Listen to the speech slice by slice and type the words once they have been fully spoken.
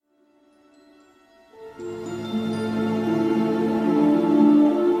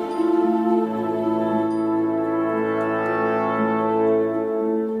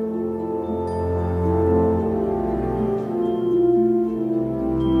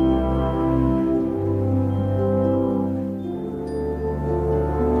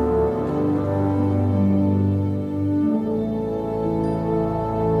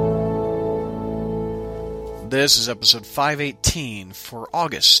This is episode 518 for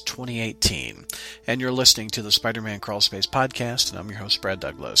August 2018, and you're listening to the Spider-Man Crawlspace podcast, and I'm your host, Brad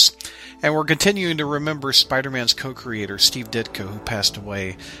Douglas. And we're continuing to remember Spider-Man's co-creator, Steve Ditko, who passed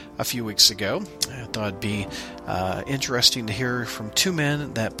away a few weeks ago. I thought it'd be interesting to hear from two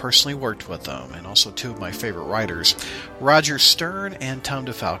men that personally worked with him, and also two of my favorite writers, Roger Stern and Tom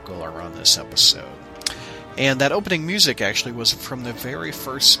DeFalco, are on this episode. And that opening music actually was from the very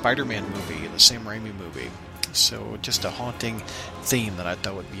first Spider-Man movie, the Sam Raimi movie. So just a haunting theme that I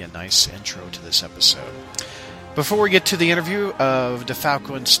thought would be a nice intro to this episode. Before we get to the interview of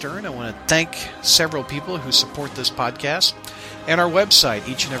DeFalco and Stern, I want to thank several people who support this podcast and our website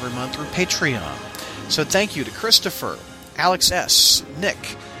each and every month through Patreon. So thank you to Christopher, Alex S.,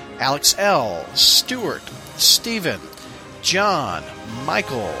 Nick, Alex L., Stuart, Stephen, John,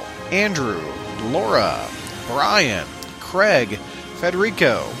 Michael, Andrew, Laura, Brian, Craig,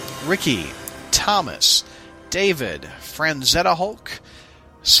 Federico, Ricky, Thomas, David, Franzetta Hulk,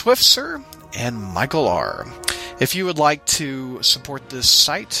 Swiftser, and Michael R. If you would like to support this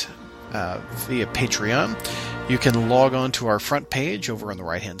site via Patreon, you can log on to our front page. Over on the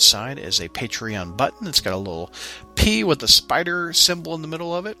right-hand side is a Patreon button. It's got a little P with a spider symbol in the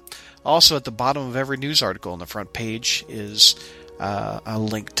middle of it. Also, at the bottom of every news article on the front page is a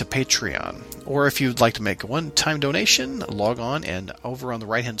link to Patreon. Or if you'd like to make a one-time donation, log on, and over on the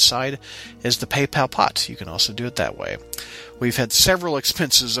right-hand side is the PayPal pot. You can also do it that way. We've had several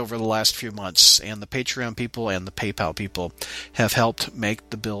expenses over the last few months, and the Patreon people and the PayPal people have helped make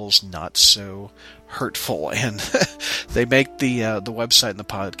the bills not so hurtful, and they make the website and the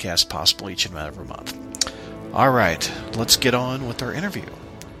podcast possible each and every month. All right, let's get on with our interview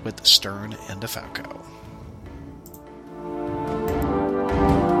with Stern and DeFalco.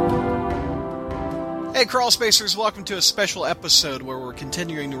 Hey Crawlspacers, welcome to a special episode where we're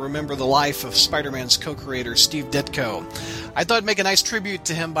continuing to remember the life of Spider-Man's co-creator Steve Ditko. I thought I'd make a nice tribute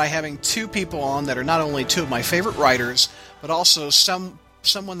to him by having two people on that are not only two of my favorite writers, but also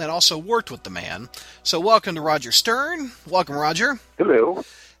someone that also worked with the man. So welcome to Roger Stern. Welcome, Roger. Hello.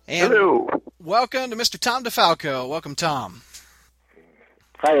 And hello. Welcome to Mr. Tom DeFalco. Welcome, Tom.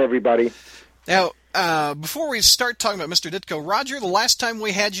 Hi, everybody. Now, before we start talking about Mr. Ditko, Roger, the last time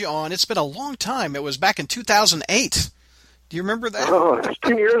we had you on, it's been a long time. It was back in 2008. Do you remember that? Oh, it's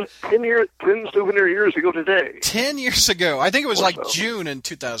 10 souvenir years ago today. 10 years ago. I think it was June in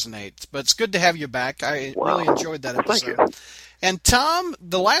 2008, but it's good to have you back. I really enjoyed that episode. Thank you. And Tom,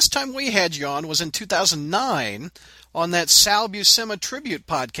 the last time we had you on was in 2009 on that Sal Buscema tribute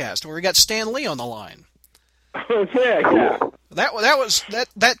podcast where we got Stan Lee on the line. Oh, yeah.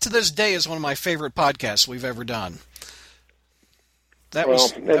 That to this day is one of my favorite podcasts we've ever done. That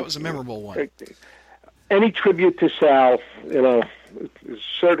was a memorable one. Any tribute to Sal, is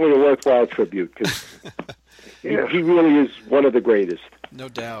certainly a worthwhile tribute because he really is one of the greatest. No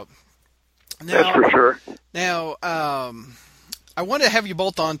doubt. That's for sure. Now, I want to have you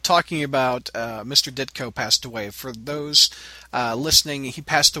both on talking about Mr. Ditko passed away. For those listening, he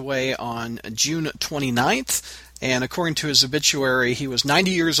passed away on June 29th. And according to his obituary, he was 90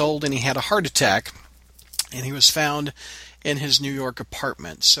 years old and he had a heart attack. And he was found in his New York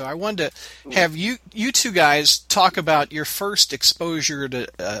apartment. So I wanted to have you two guys talk about your first exposure to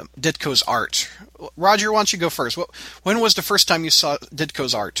Ditko's art. Roger, why don't you go first? When was the first time you saw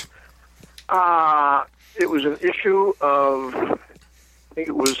Ditko's art? It was an issue of, I think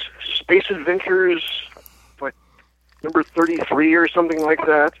it was Space Adventures, like number 33 or something like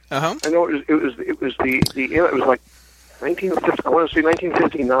that. Uh-huh. I know it was like 1950. I want to say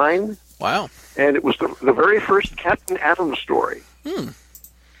 1959. Wow. And it was the very first Captain Atom story. And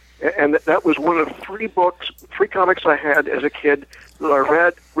that was one of three comics I had as a kid that I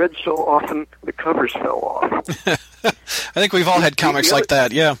read so often the covers fell off. I think we've all had comics like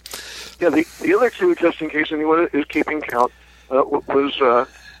that, yeah. Yeah, the other two, just in case anyone is keeping count, was The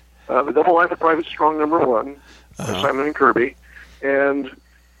Double Life of Private Strong #1, by Simon and Kirby, and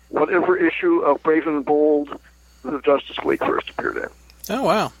whatever issue of Brave and Bold the Justice League first appeared in. Oh,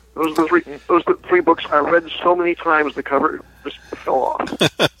 wow. Those are the three books I read so many times the cover just fell off.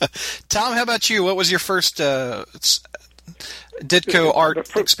 Tom, how about you? What was your first Ditko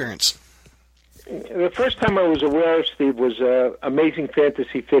art experience? The first time I was aware of Steve was Amazing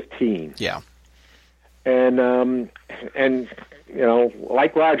Fantasy 15. Yeah. And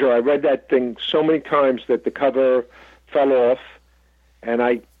like Roger, I read that thing so many times that the cover fell off, and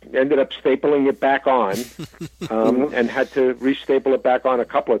I ended up stapling it back on, and had to restaple it back on a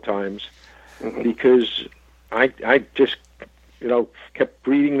couple of times because I just kept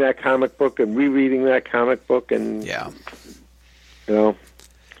reading that comic book and rereading that comic book, and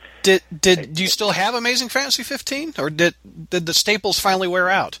Do you still have Amazing Fantasy 15, or did the staples finally wear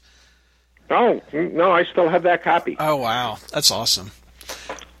out? Oh no, I still have that copy. Oh wow, that's awesome.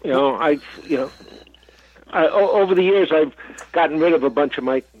 Over the years I've gotten rid of a bunch of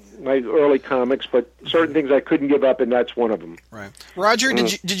my early comics, but certain things I couldn't give up, and that's one of them. Right, Roger.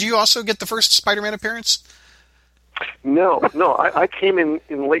 Did you also get the first Spider-Man appearance? No. I came in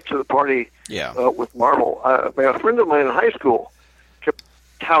late to the party. Yeah. With Marvel. A friend of mine in high school kept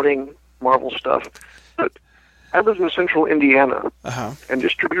touting Marvel stuff, but I lived in central Indiana, and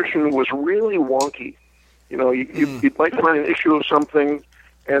distribution was really wonky. You might find an issue of something,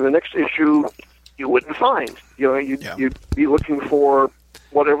 and the next issue you wouldn't find. You'd be looking for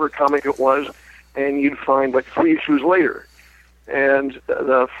whatever comic it was, and you'd find like 3 issues later. And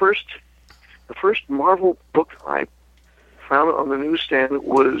the first Marvel book I found on the newsstand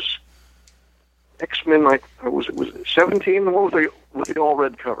was X-Men. Was it 17? The one with the all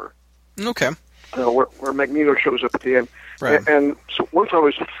red cover. Okay. Where Magneto shows up at the end. Right. And so once I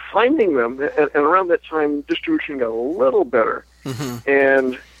was finding them, and around that time, distribution got a little better. Mm-hmm.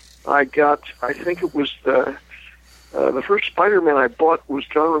 And I think it was the first Spider-Man I bought was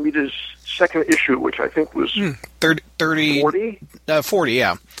John Romita's second issue, which I think was 40? 40,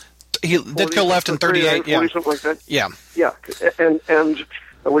 yeah. Ditko left in 38, 40, something like that. Yeah. Yeah, and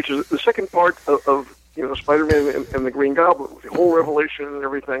which is the second part of Spider-Man and the Green Goblin, with the whole revelation and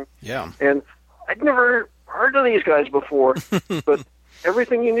everything. Yeah. And I'd never heard of these guys before, but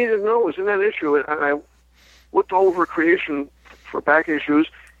everything you needed to know was in that issue. And I looked all over creation for back issues,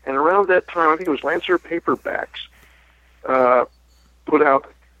 and around that time, I think it was Lancer Paperbacks, put out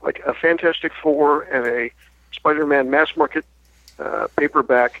like a Fantastic Four and a Spider-Man mass market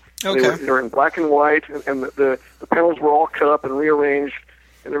paperback. Okay. They were in black and white, and the panels were all cut up and rearranged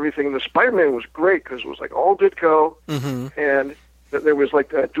and everything. And the Spider-Man was great because it was like all Ditko, and there was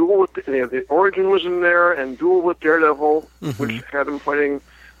like a duel with the Origin was in there, and duel with Daredevil, which had him fighting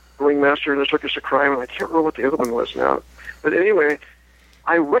the Ringmaster in the Circus of Crime, and I can't remember what the other one was now. But anyway,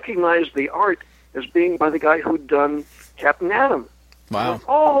 I recognized the art as being by the guy who'd done Captain Atom. Wow. Like,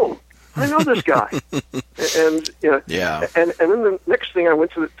 oh, I know this guy. And then the next thing I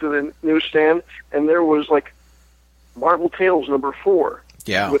went to the newsstand, and there was like Marvel Tales #4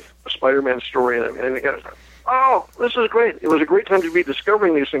 with a Spider-Man story in it. And I was like, oh, this is great. It was a great time to be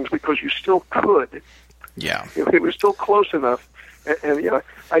discovering these things because you still could. Yeah. It was still close enough. And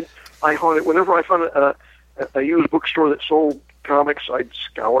I haunted, whenever I found a used bookstore that sold comics, I'd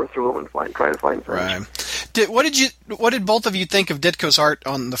scour through them and try and find things. Right. What did both of you think of Ditko's art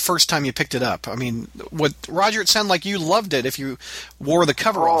on the first time you picked it up? I mean, Roger, it sounded like you loved it if you wore the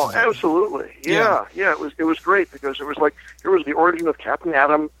cover off of it. Oh, absolutely. Yeah. It was great because it was like here was the origin of Captain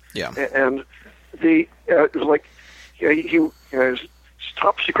Atom. Yeah. And it was like his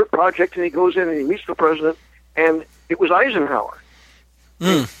top secret project, and he goes in and he meets the president, and it was Eisenhower.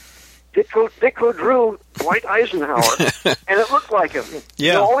 Ditko drew Dwight Eisenhower, and it looked like him.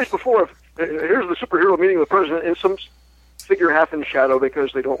 Yeah. Always before, here's the superhero meeting the president, and some figure half in shadow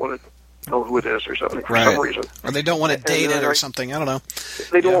because they don't want to know who it is or something for some reason. Or they don't want to date it or something. I don't know.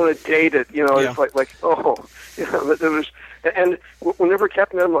 They don't want to date it. It's there was, and whenever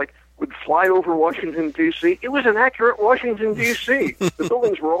Captain Adam would fly over Washington, D.C., it was an accurate Washington, D.C. The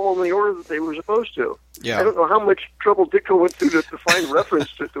buildings were all in the order that they were supposed to. Yeah. I don't know how much trouble Ditko went through to find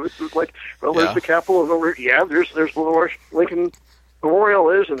reference to it. It was like, there's the Capitol, and over there's where Lincoln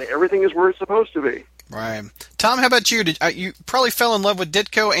Memorial is, and everything is where it's supposed to be. Right. Tom, how about you? You probably fell in love with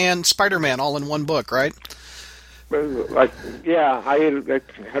Ditko and Spider-Man all in one book, right? I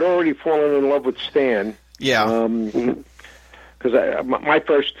had already fallen in love with Stan. Yeah. Because my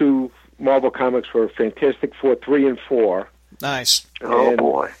first two Marvel comics were Fantastic Four 3 and 4. Nice. Oh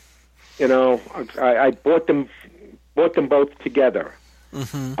boy! I bought them both together.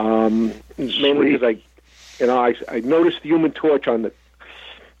 Mainly because I noticed the Human Torch on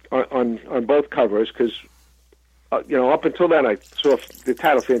both covers because up until then I saw the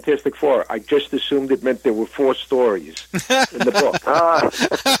title Fantastic Four. I just assumed it meant there were 4 stories in the book.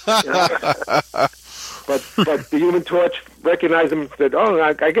 But the Human Torch recognized them that,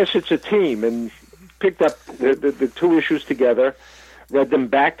 I guess it's a team, and picked up the 2 issues together, read them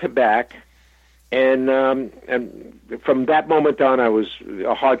back to back, and from that moment on, I was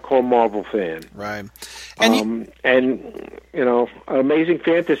a hardcore Marvel fan. Right. And Amazing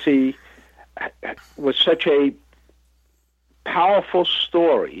Fantasy was such a powerful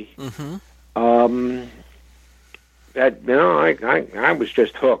story that I was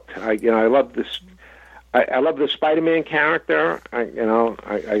just hooked. I love this. I love the Spider-Man character.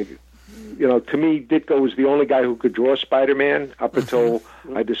 to me, Ditko was the only guy who could draw Spider-Man up until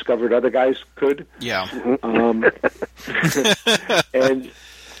I discovered other guys could. Yeah. And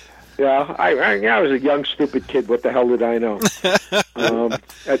I was a young, stupid kid. What the hell did I know?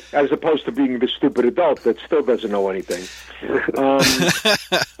 As opposed to being the stupid adult that still doesn't know anything.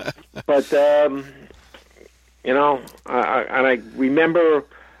 But I remember,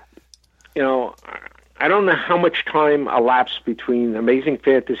 I don't know how much time elapsed between Amazing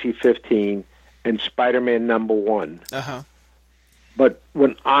Fantasy 15 and Spider-Man #1. Uh-huh. But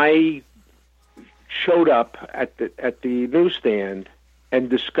when I showed up at the newsstand and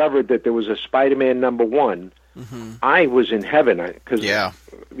discovered that there was a Spider-Man #1, I was in heaven because I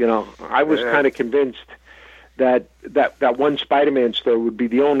was kind of convinced that one Spider-Man story would be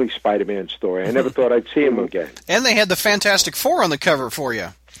the only Spider-Man story. I never thought I'd see him again. And they had the Fantastic Four on the cover for you.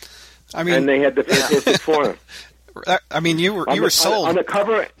 I mean, and they had the Fantastic Four. I mean, you were sold on the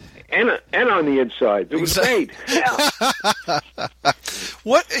cover and on the inside. It was great.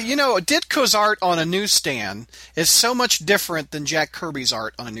 What Ditko's art on a newsstand is so much different than Jack Kirby's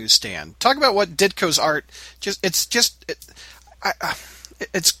art on a newsstand. Talk about what Ditko's art it's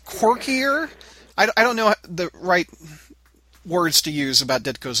quirkier. I don't know the right words to use about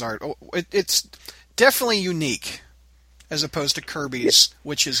Ditko's art. It's definitely unique as opposed to Kirby's,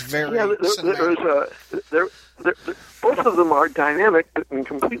 which is very both of them are dynamic, but in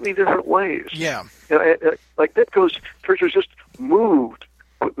completely different ways. Yeah. Like Ditko's pictures just moved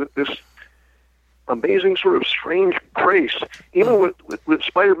with this amazing sort of strange grace, even with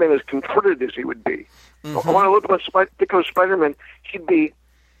Spider-Man as contorted as he would be. When I look at Ditko's Spider-Man, he'd be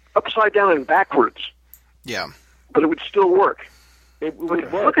upside down and backwards. Yeah. But it would still work.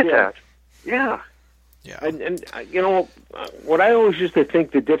 Look at that. Yeah. Yeah. And what I always used to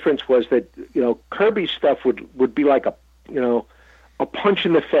think the difference was that, Kirby's stuff would be like a punch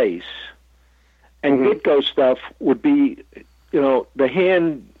in the face, and Ditko's stuff would be, the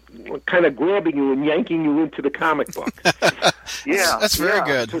hand kind of grabbing you and yanking you into the comic book. That's very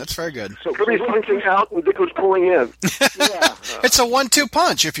good. That's very good. So Kirby's punching out and Ditko's pulling in. Yeah. It's a 1-2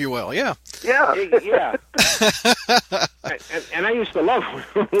 punch, if you will. Yeah. Yeah. Yeah. and I used to love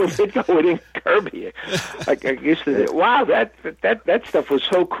when Ditko would ink Kirby. I used to say, wow, that stuff was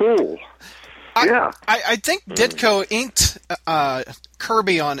so cool. I think Ditko inked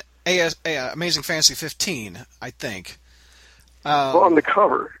Kirby on Amazing Fantasy 15, I think. On the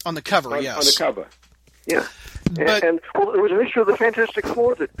cover. On the cover, yes. On the cover. Yeah. And there was an issue of the Fantastic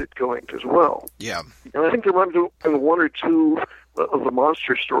Four that Ditko inked as well. Yeah. And I think there might have been one or two of the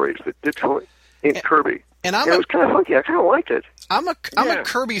monster stories that Ditko inked Kirby. And it was kind of funky. I kind of liked it. I'm a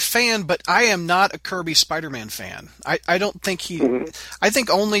Kirby fan, but I am not a Kirby Spider-Man fan. I don't think he... I think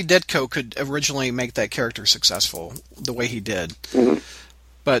only Ditko could originally make that character successful the way he did.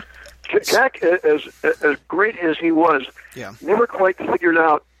 But... Jack, as great as he was, never quite figured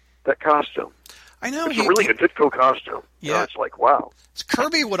out that costume. I know. It's really a Ditko costume. Yeah. It's like, wow.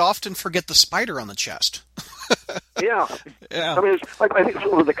 Kirby would often forget the spider on the chest. Yeah. Yeah. I mean, it's like, I think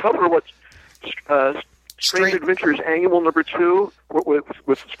so the cover of what's Strange Adventures Annual #2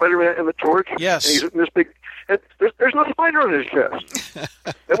 with Spider-Man and the Torch. Yes. And he's in this big... And there's no spider on his chest.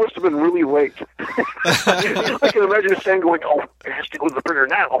 That must have been really late. I can imagine Stan going, "Oh, it has to go to the printer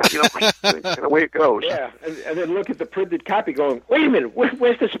now," and away it goes. Yeah, and then look at the printed copy, going, "Wait a minute,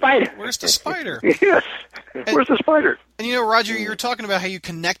 where's the spider? Where's the spider?" Yes, where's the spider? And Roger, you were talking about how you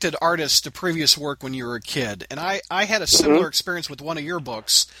connected artists to previous work when you were a kid, and I had a similar experience with one of your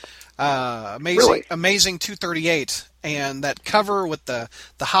books, Amazing 238, and that cover with the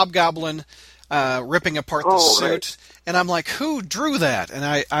Hobgoblin. Ripping apart the suit, right. And I'm like, who drew that? And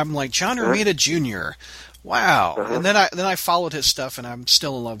I'm like, John Romita Jr. Wow. And then I followed his stuff, and I'm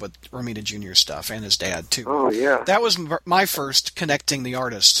still in love with Romita Jr.'s stuff and his dad too. Oh yeah, that was my first connecting the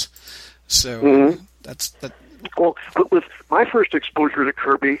artists. So that's that. Well, but with my first exposure to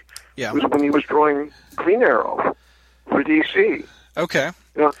Kirby was when he was drawing Green Arrow for DC. Okay.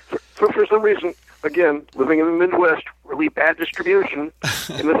 For some reason, again, living in the Midwest, really bad distribution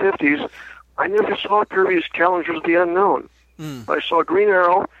in the 50s. I never saw Kirby's Challengers of the Unknown. I saw Green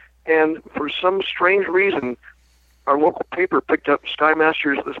Arrow, and for some strange reason, our local paper picked up Sky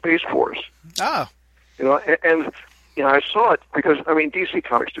Masters of the Space Force. Ah. And I saw it because, DC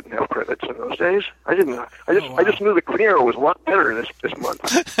Comics didn't have credits in those days. I didn't know. I just knew that Green Arrow was a lot better this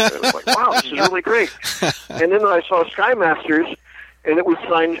month. And I was like, wow, this is really great. And then I saw Sky Masters, and it was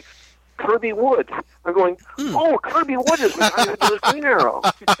signed Kirby Wood. I'm going, oh, Kirby Wood is the guy who does Green Arrow.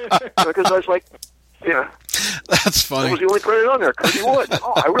 Because I was like, yeah. That's funny. That was the only credit on there, Kirby Wood.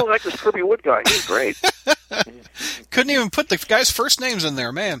 Oh, I really like this Kirby Wood guy. He's great. Couldn't even put the guy's first names in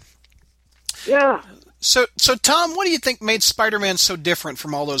there, man. Yeah. So Tom, what do you think made Spider-Man so different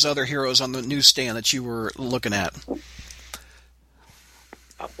from all those other heroes on the newsstand that you were looking at?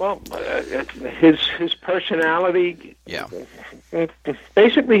 Well, his personality. Yeah.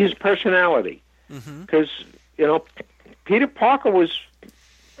 Basically, his personality. Because Peter Parker was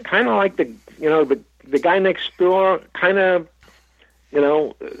kind of like the guy next door. Kind of,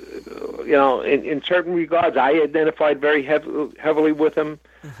 in certain regards, I identified very heavily with him.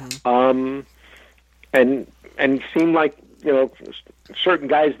 And he seemed like certain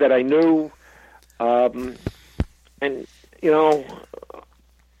guys that I knew, and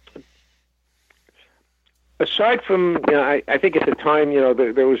aside from I think at the time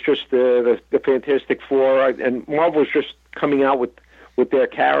there was just the Fantastic Four, and Marvel was just coming out with their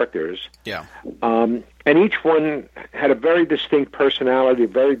characters. Yeah. And each one had a very distinct personality, a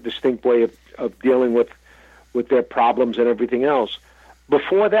very distinct way of dealing with their problems and everything else.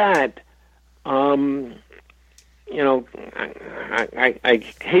 Before that. I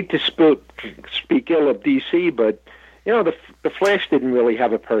hate to speak ill of DC, but the Flash didn't really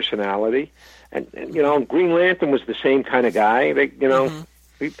have a personality, and Green Lantern was the same kind of guy.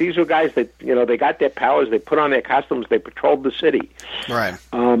 These were guys that they got their powers, they put on their costumes, they patrolled the city, right?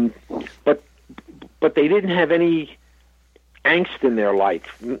 But they didn't have any angst in their life.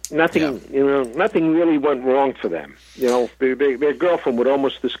 Nothing, nothing really went wrong for them. Their girlfriend would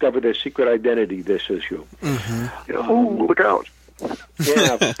almost discover their secret identity this issue. Oh, look out!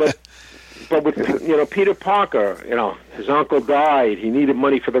 Yeah, but with Peter Parker, his uncle died. He needed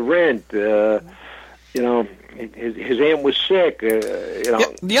money for the rent. His aunt was sick.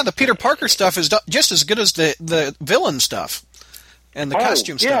 Yeah, the Peter Parker stuff is just as good as the villain stuff and the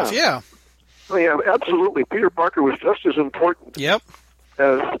costume stuff. Yeah. Oh, yeah, absolutely. Peter Parker was just as important. Yep.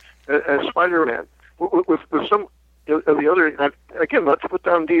 As Spider-Man. With some of the other, again, not to put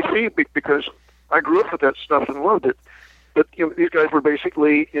down DC because I grew up with that stuff and loved it. But these guys were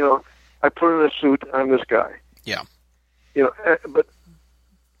basically, I put on a suit, I'm this guy. Yeah. But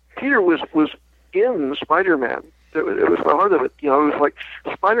Peter was in Spider-Man. It was the heart of it. It was like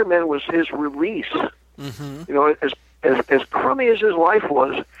Spider-Man was his release. As crummy as his life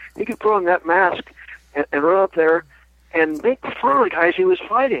was, he could put on that mask and run out there and make fun of the guys he was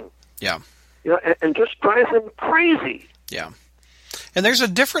fighting. Yeah. And just drive them crazy. Yeah. And there's a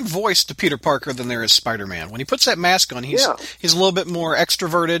different voice to Peter Parker than there is Spider-Man. When he puts that mask on, he's a little bit more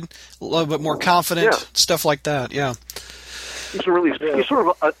extroverted, a little bit more confident, stuff like that. Yeah. He's sort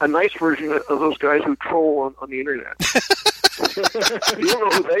of a nice version of those guys who troll on the internet. You don't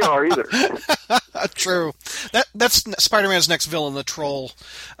know who they are either. True. That's Spider-Man's next villain, the Troll.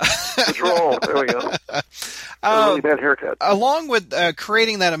 The Troll. There we go. A really bad haircut. Along with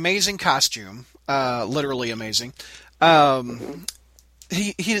creating that amazing costume, literally amazing,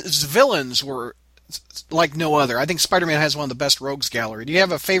 his villains were like no other. I think Spider-Man has one of the best rogues gallery. Do you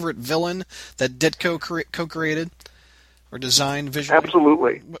have a favorite villain that Ditko co-created or designed visually?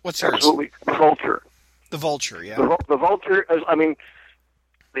 Absolutely. What's yours? Absolutely. The Vulture. The Vulture, yeah. The Vulture, the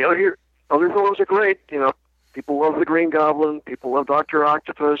other villains are great. People love the Green Goblin. People love Dr.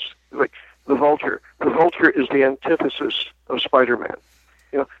 Octopus. Like the Vulture. The Vulture is the antithesis of Spider-Man.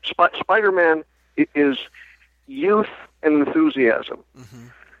 Spider-Man is youth and enthusiasm. Mm-hmm.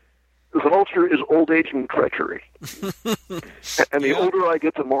 The Vulture is old age and treachery. And the older I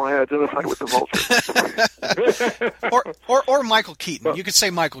get, the more I identify with the Vulture. or Michael Keaton. You could say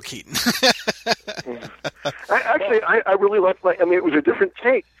Michael Keaton. I really liked. It was a different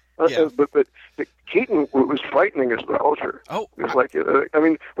take. But Keaton was frightening as the Vulture. Oh, it was like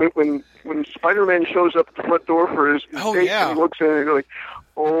when Spider-Man shows up at the front door for his date, and he looks in and he's like,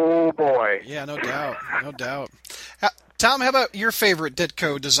 oh boy. Yeah, no doubt. Tom, how about your favorite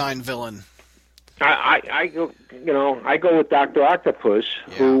Ditko design villain? I go with Dr. Octopus,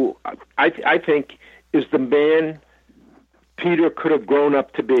 who I think is the man Peter could have grown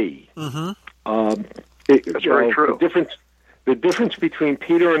up to be. Mm-hmm. That's very true. The difference between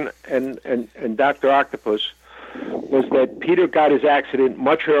Peter and Dr. Octopus was that Peter got his accident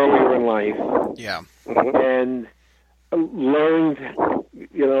much earlier in life. Yeah. And learned,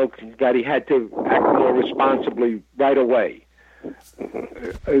 that he had to act more responsibly right away.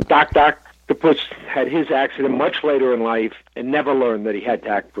 Dr. Octopus had his accident much later in life and never learned that he had to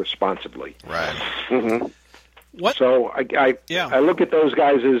act responsibly. Right. Mm-hmm. What? So I look at those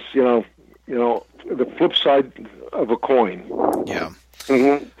guys as the flip side of a coin. Yeah.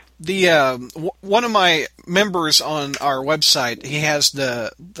 Mm-hmm. One of my members on our website, he has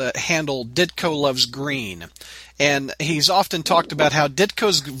the handle Ditko Loves Green, and he's often talked about how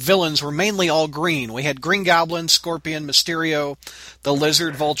Ditko's villains were mainly all green. We had Green Goblin, Scorpion, Mysterio, the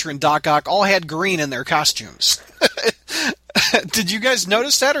Lizard, Vulture, and Doc Ock all had green in their costumes. Did you guys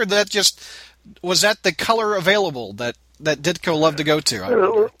notice that, or was that the color available that Ditko loved to go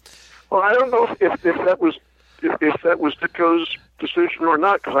to? Well, I don't know if that was Ditko's decision or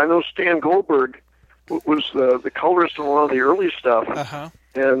not, because I know Stan Goldberg was the colorist in a lot of the early stuff,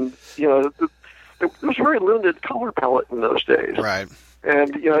 and there was a very limited color palette in those days. Right.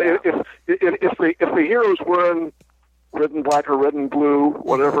 And if the heroes were in red and black or red and blue,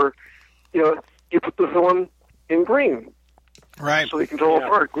 whatever, you put the villain in green. Right. So they can tell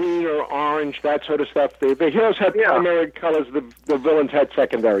apart. Green or orange, that sort of stuff. The heroes had primary colors. The villains had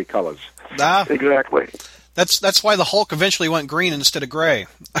secondary colors. Exactly. That's why the Hulk eventually went green instead of gray.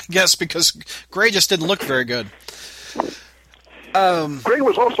 I guess because gray just didn't look very good. Gray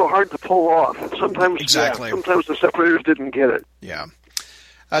was also hard to pull off. Sometimes the separators didn't get it. Yeah.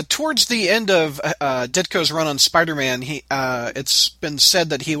 Towards the end of Ditko's run on Spider-Man, it's been said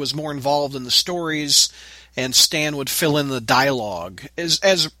that he was more involved in the stories, and Stan would fill in the dialogue.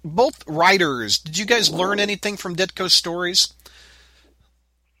 As both writers, did you guys learn anything from Ditko's stories?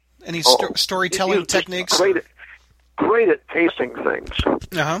 Any storytelling techniques? Great at pacing things.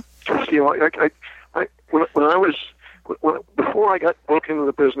 Before I got broken into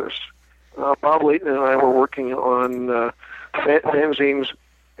the business, Bob Layton and I were working on fanzines,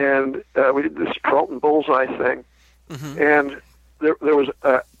 and we did this Charlton Bullseye thing, and there was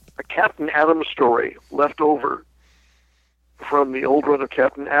a Captain Atom story left over from the old run of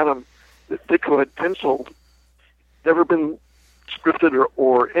Captain Atom that Ditko had penciled, never been scripted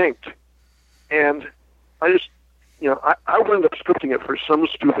or inked, and I just, I wound up scripting it for some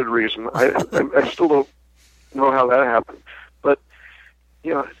stupid reason. I still don't know how that happened, but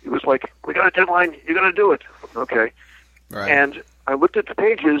it was like, we got a deadline, you got to do it. Okay. Right. And I looked at the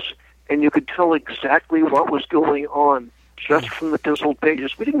pages, and you could tell exactly what was going on just from the penciled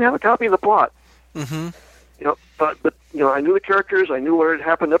pages. We didn't have a copy of the plot. Mm-hmm. But I knew the characters, I knew what had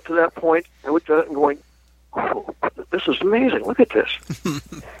happened up to that point. I looked at it and going, oh, this is amazing. Look at this.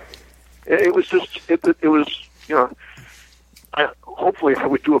 It was just, it was, hopefully I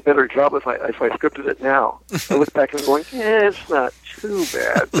would do a better job if I scripted it now. I look back and going, it's not too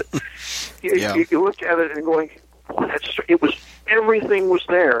bad. But you look at it and going, everything was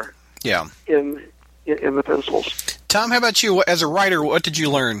there. Yeah. In the pencils. Tom, how about you? As a writer, what did you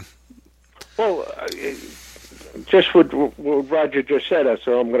learn? Well, just what Roger just said,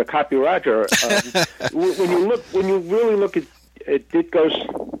 so I'm going to copy Roger. When you really look at Ditko's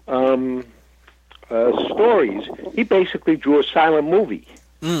stories, he basically drew a silent movie.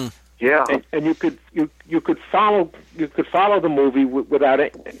 Mm. Yeah, and you could follow the movie without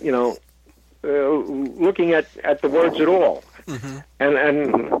looking at the words at all. Mm-hmm.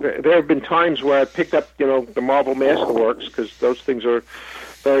 And there have been times where I picked up the Marvel Masterworks, because those things are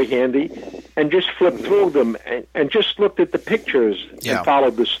very handy, and just flipped through them and just looked at the pictures and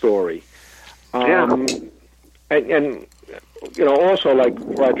followed the story. And also, like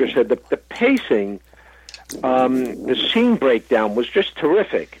Roger said, the pacing, the scene breakdown was just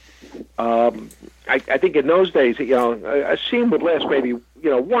terrific. I think in those days, a scene would last maybe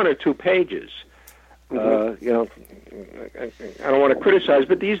 1 or 2 pages. I don't want to criticize,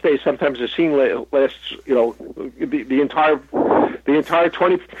 but these days sometimes a scene lasts, the entire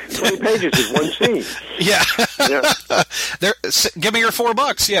 20 pages is one scene. Yeah. Give me your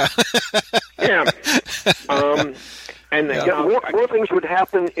 $4. Yeah. More things would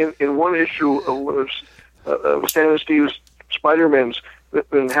happen in one issue of Stan and Steve's Spider-Man's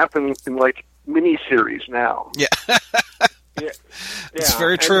than happen in like mini-series now. Yeah. It's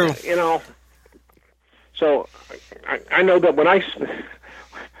very true. So I know that when I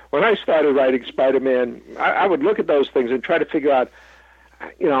started writing Spider-Man, I would look at those things and try to figure out,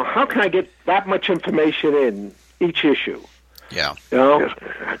 how can I get that much information in each issue? Yeah. Well,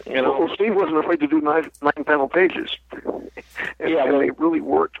 Steve wasn't afraid to do 9-panel pages. And they really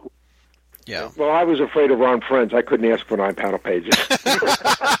worked. Yeah. Well, I was afraid of Ron Friends. I couldn't ask for 9-panel pages.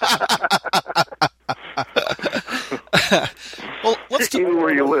 Well, let's he knew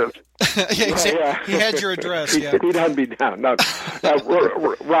where you lived. He had your address. He'd hunt me down. No,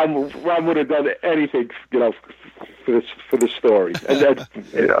 Ron would have done anything, for the story, and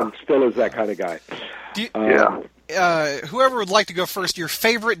still is that kind of guy. Whoever would like to go first, your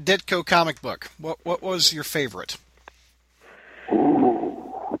favorite Ditko comic book? What was your favorite?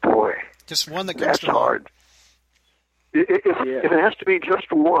 Ooh, boy. Just one that comes to mind. That's hard. If it has to be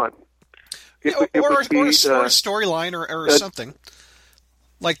just one, or a storyline or something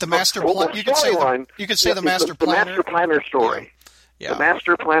like the master plan. You could say the master planner. The master planner story. Yeah. The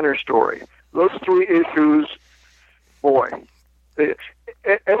master planner story. Those three issues, boy,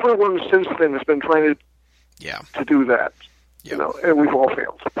 everyone since then has been trying to do that. Yeah. And we've all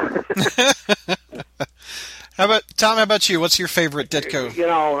failed. How about you? What's your favorite Ditko?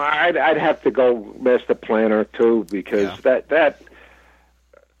 I'd have to go Master Planner too, because that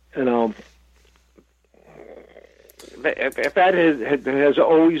has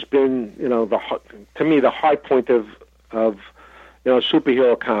always been to me the high point of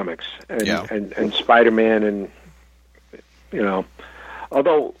superhero comics and Spider-Man, and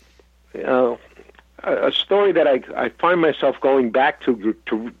although a story that I find myself going back to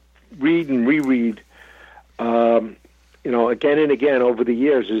read and reread again and again over the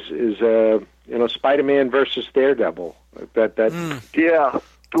years is Spider-Man versus Daredevil.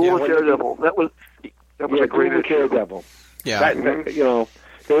 Duel with Daredevil. That was a great issue. Daredevil. Yeah.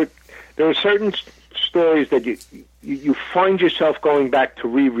 There are certain stories that you find yourself going back to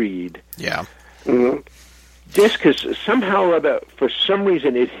reread. Yeah. Mm-hmm. Just because somehow or other, for some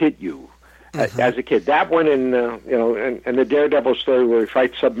reason, it hit you as a kid. That one, and the Daredevil story where he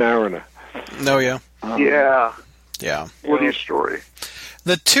fights Submariner. No, yeah. Yeah. Woody's story.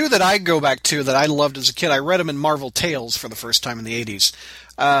 The two that I go back to that I loved as a kid, I read them in Marvel Tales for the first time in the 80s.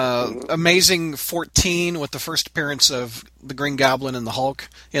 Amazing 14 with the first appearance of the Green Goblin and the Hulk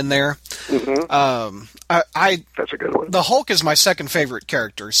in there. Mm-hmm. That's a good one. The Hulk is my second favorite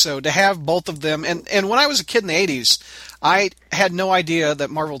character, so to have both of them, and when I was a kid in the 80s, I had no idea that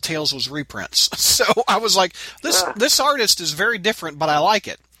Marvel Tales was reprints. So I was like, this artist is very different, but I like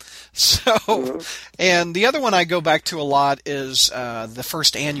it. So, and the other one I go back to a lot is the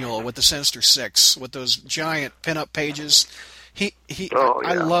first annual with the Sinister Six with those giant pinup pages.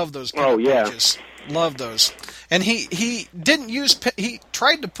 I love those pinup pages. Love those. And he didn't use he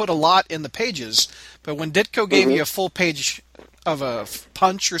tried to put a lot in the pages, but when Ditko gave me a full page of a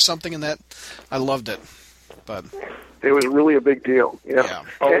punch or something in that, I loved it. But it was really a big deal. Yeah.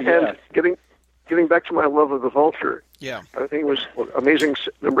 And getting back to my love of the Vulture. Yeah. I think it was Amazing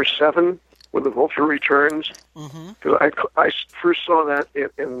number 7 when the Vulture returns. Because I first saw that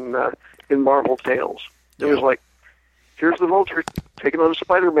in Marvel Tales. It was like, here's the Vulture taking on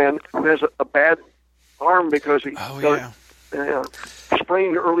Spider-Man, who has a bad arm because he got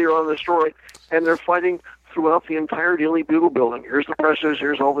sprained earlier on in the story, and they're fighting throughout the entire Daily Bugle building. Here's the presses,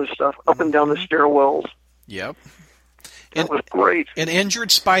 here's all this stuff, up and down the stairwells. Yep. That was great. An injured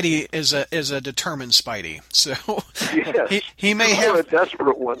Spidey is a determined Spidey. So he may have a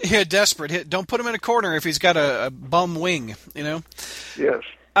desperate one. Yeah, desperate. Don't put him in a corner if he's got a bum wing. Yes.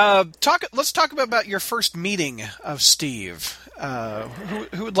 Let's talk about your first meeting of Steve.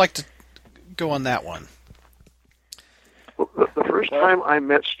 Who would like to go on that one? Well, the first time I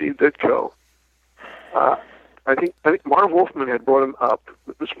met Steve Ditko, I think Marv Wolfman had brought him up.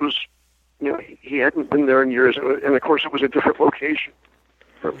 This was, he hadn't been there in years, and of course it was a different location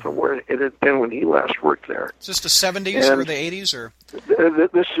from where it had been when he last worked there. Is this the 70s or the 80s or?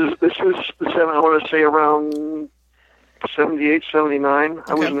 This is I want to say around 78, 79.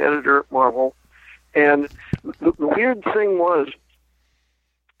 Okay. I was an editor at Marvel, and the weird thing was,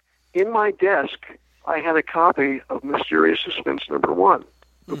 in my desk, I had a copy of Mysterious Suspense number 1,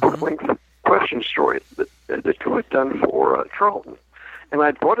 the book-length question story that Ditko had done for Charlton. And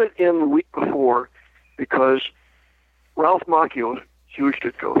I'd brought it in the week before because Ralph Macchio, huge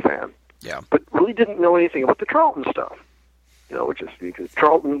Ditko fan, but really didn't know anything about the Charlton stuff, which is because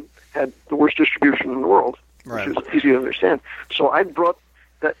Charlton had the worst distribution in the world, which is easy to understand. So I brought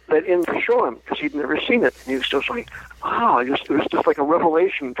that in to show him because he'd never seen it. And he was just like, it was just like a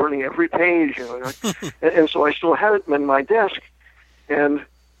revelation turning every page. And so I still had it in my desk. And,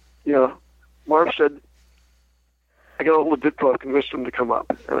 Marv said, I got a hold of Ditko, convinced him to come up.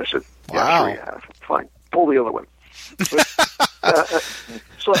 And I said, yeah, sure you have. Fine. Pull the other one.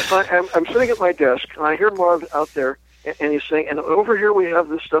 So I'm sitting at my desk, and I hear Marv out there, and he's saying, and over here we have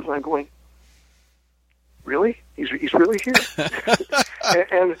this stuff, and I'm going, really? He's really here?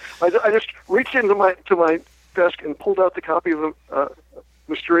 and I just reached into my desk and pulled out the copy of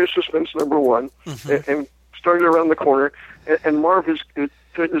Mysterious Suspense number 1 and started around the corner. And Marv is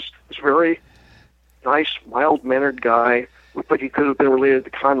this very nice, mild-mannered guy. Looked like he could have been related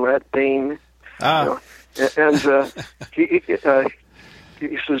to Conrad Bain. And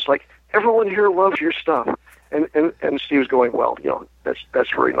he says, like, everyone here loves your stuff. And Steve's going, well, that's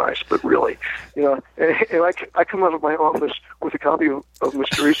very nice, but really, and I come out of my office with a copy of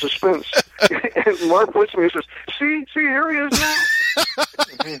Mysterious Suspense, And Marv points to me and says, see, here he is now.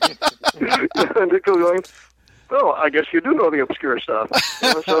 And Ditko going, well, I guess you do know the obscure stuff.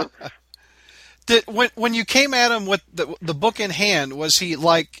 So, when you came at him with the book in hand, was he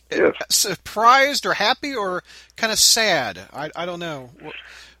like surprised or happy or kind of sad? I don't know.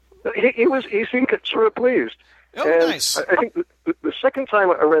 He seemed sort of pleased. Oh, and nice. I think the second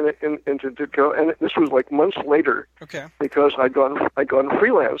time I ran into Ditko, and this was like months later, because I'd gone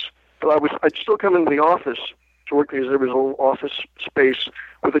freelance, but I'd still come into the office to work because there was a little office space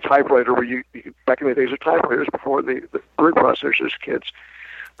with a typewriter where you back in the days of typewriters before the word processors kids.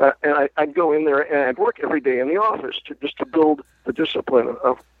 And I'd go in there and I'd work every day in the office just to build the discipline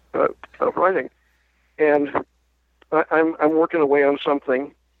of writing. And I'm working away on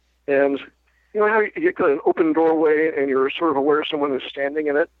something, and you know how you got an open doorway and you're sort of aware someone is standing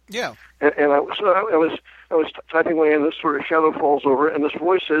in it. Yeah. And I was typing away, and this sort of shadow falls over, and this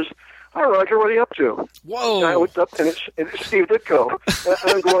voice says, "Hi, Roger, what are you up to?" Whoa! And I looked up, and it's Steve Ditko, and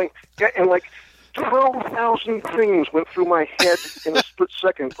I'm going, and like 12,000 things went through my head in a split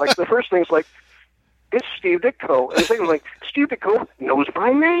second. Like the first thing's like, it's Steve Ditko, and the second was like, Steve Ditko knows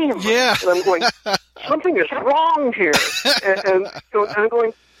my name. Yeah. And I'm going, something is wrong here, and I'm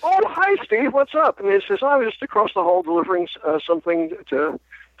going, oh, hi, Steve, what's up? And he says, I was just across the hall delivering something for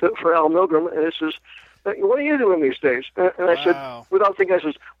Al Milgram, and he says, what are you doing these days? And I said, without thinking, I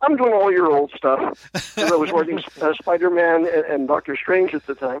says, I'm doing all your old stuff. Because I was writing Spider-Man and Doctor Strange at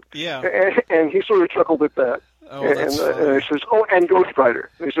the time. Yeah. And he sort of chuckled at that. Oh, that's funny. And I says, oh, and Ghost Rider.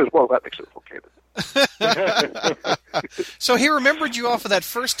 And he says, well, that makes it okay. So he remembered you off of that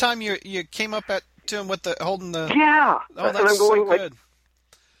first time you came up to him with holding the... Yeah. Oh, that's and I'm going, so good. Like,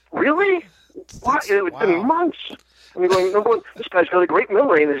 really? What? It's been months. And I'm going, this guy's got a great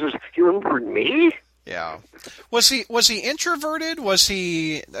memory. And he says, he remembered me? Yeah. Was he introverted? Was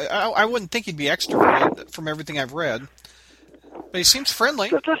he... I wouldn't think he'd be extroverted from everything I've read. But he seems friendly.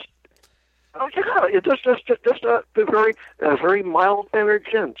 Just a very mild-mannered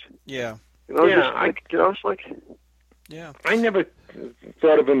gent. Yeah. You know, it's like... Yeah. I never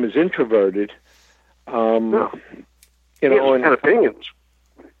thought of him as introverted. No. You know, he had opinions.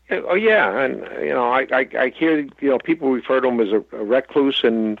 Oh yeah, and you know, I hear people refer to him as a recluse,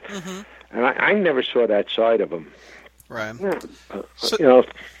 and I never saw that side of him. Right. Yeah.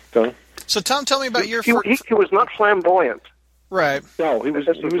 So Tom, tell me about your. He was not flamboyant. Right. No, he was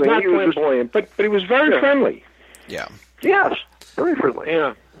not flamboyant, but he was very friendly. Yeah. Yes, very friendly.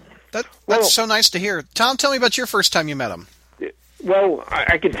 Yeah. That's so nice to hear. Tom, tell me about your first time you met him. Well,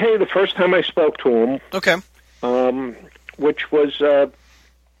 I can tell you the first time I spoke to him. Okay. Which was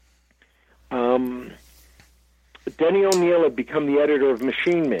Denny O'Neil had become the editor of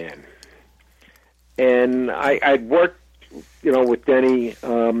Machine Man, and I'd worked, with Denny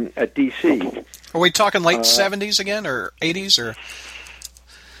at DC. Are we talking late 70s again, or 80s, or?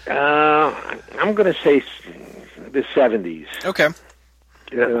 I'm going to say the 70s. Okay.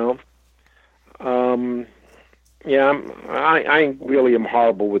 Yeah, I really am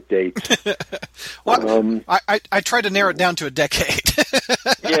horrible with dates. Well, I tried to narrow it down to a decade.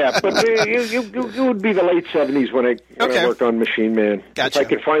 Yeah, but you would be the late 70s when I worked on Machine Man. Gotcha. If I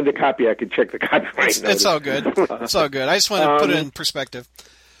could find the copy, I could check the copyright notice. It's all good. It's all good. I just want to put it in perspective.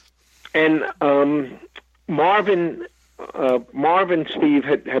 And Marv and Steve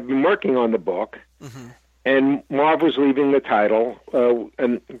had been working on the book, and Marv was leaving the title,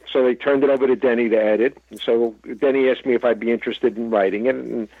 and so they turned it over to Denny to edit. So Denny asked me if I'd be interested in writing it,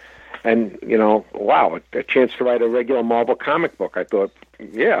 and wow, a chance to write a regular Marvel comic book. I thought,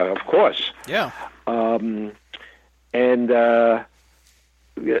 yeah, of course. Yeah. I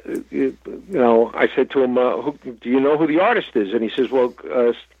said to him, do you know who the artist is? And he says, well,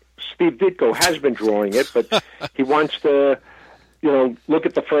 Steve Ditko has been drawing it, but he wants to, look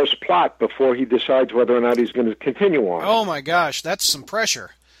at the first plot before he decides whether or not he's going to continue on. Oh, my gosh, that's some pressure.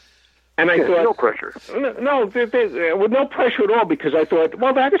 And I thought... No pressure. No, with no pressure at all, because I thought,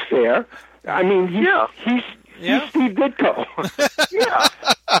 well, that is fair. I mean, he's Steve Ditko. Yeah.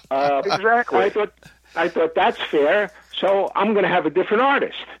 Exactly. I thought that's fair, so I'm going to have a different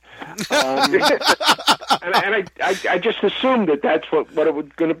artist. And I just assumed that that's what it was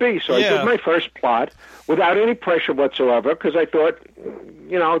going to be. So I did my first plot without any pressure whatsoever, because I thought,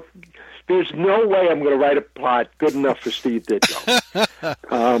 there's no way I'm going to write a plot good enough for Steve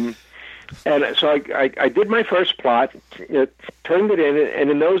Ditko. And so I did my first plot, turned it in, and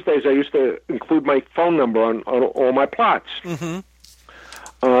in those days I used to include my phone number on all my plots, figuring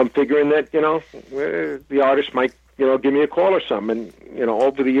that, the artist might, give me a call or something. And,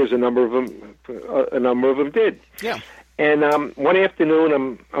 over the years, a number of them did. Yeah. And one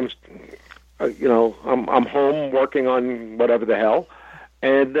afternoon, I'm home working on whatever the hell,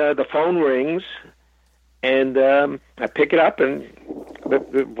 and the phone rings, and I pick it up, and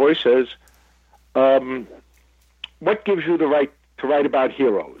the voice says, "What gives you the right to write about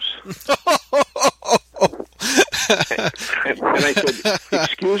heroes?" and I said,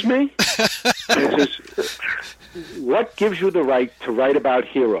 "Excuse me?" And it says, "What gives you the right to write about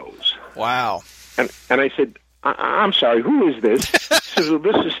heroes?" Wow. And I said, I'm sorry, who is this? He says, well,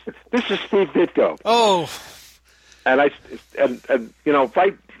 this is Steve Ditko. Oh. And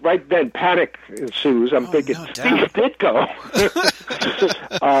right then panic ensues. I'm thinking, no Steve Ditko.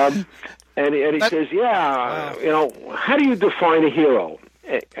 and he says, yeah, wow. How do you define a hero?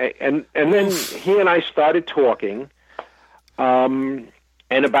 And then he and I started talking, and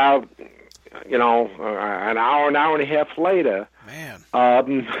about an hour and a half later, man, our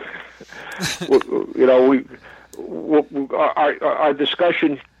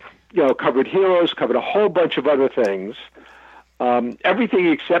discussion, covered heroes, covered a whole bunch of other things. Everything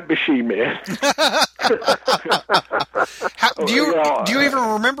except Machine Man. Do you even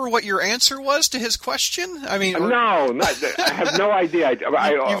remember what your answer was to his question? I mean, no, I have no idea. You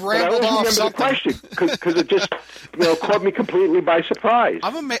rambled off remember something. The question because it just caught me completely by surprise.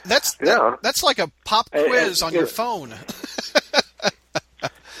 I'm amazed. That's like a pop quiz on your phone.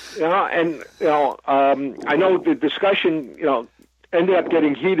 I know the discussion, ended up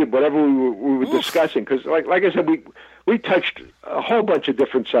getting heated. Whatever we were discussing, because like I said, we touched a whole bunch of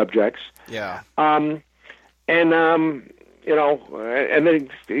different subjects. Yeah. And then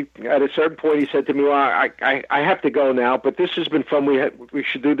at a certain point he said to me, "Well, I have to go now, but this has been fun. We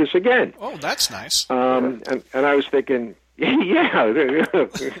should do this again." Oh, that's nice. And I was thinking, yeah,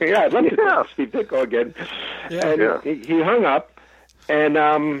 I'd love to talk to Steve Ditko again. Yeah. And he hung up, and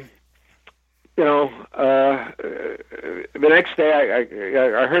the next day I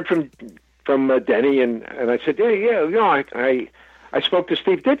heard from Denny, and I said, I spoke to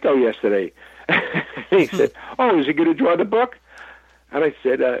Steve Ditko yesterday. He said, "Oh, is he going to draw the book?" And I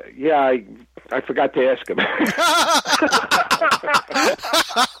said, "Yeah, I forgot to ask him."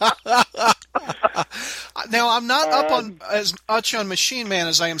 Now, I'm not up on as much on Machine Man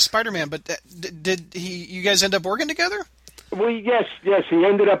as I am Spider-Man, but did you guys end up working together? Yes. He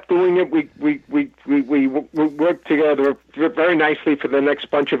ended up doing it. We worked together very nicely for the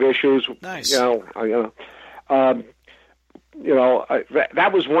next bunch of issues. Nice.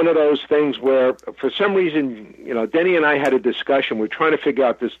 That was one of those things where, for some reason, Denny and I had a discussion. We're trying to figure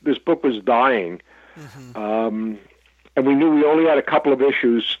out this book was dying, and we knew we only had a couple of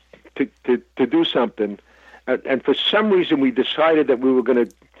issues to do something. And for some reason, we decided that we were going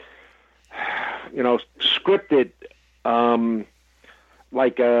to, script it.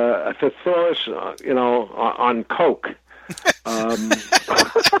 Like a thesaurus, on coke.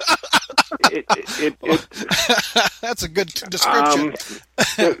 That's a good description.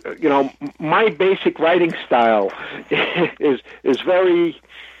 My basic writing style is very,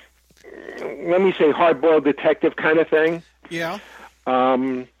 let me say, hard-boiled detective kind of thing. Yeah.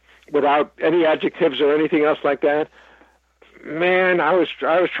 Without any adjectives or anything else like that. Man, I was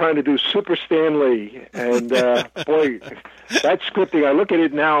trying to do Super Stanley, and boy, that scripting. I look at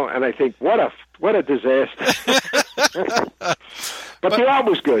it now and I think, what a disaster. But the art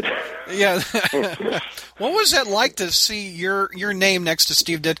was good. Yeah. What was that like to see your name next to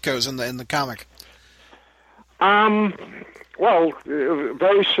Steve Ditko's in the comic? Well,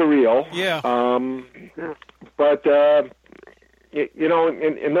 very surreal. Yeah. But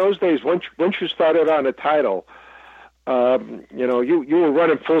in those days, once you started on a title. You were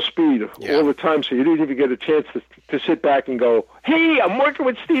running full speed all the time, so you didn't even get a chance to sit back and go, "Hey, I'm working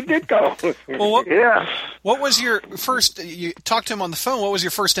with Steve Ditko." Well, what was your first? You talked to him on the phone. What was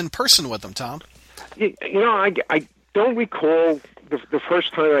your first in person with him, Tom? I don't recall the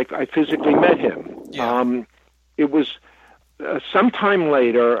first time I physically met him. Yeah. It was sometime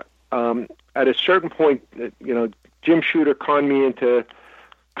later. At a certain point, Jim Shooter conned me into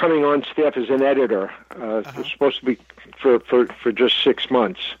coming on staff as an editor. It was supposed to be for just 6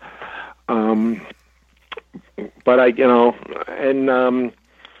 months. But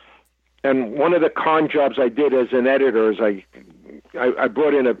and one of the con jobs I did as an editor is I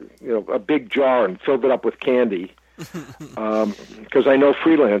brought in a big jar and filled it up with candy. Because I know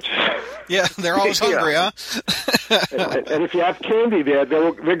freelancers. Yeah, they're always hungry, huh? and if you have candy there,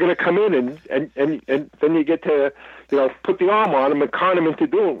 they're going to come in and then you get to put the arm on him and con him into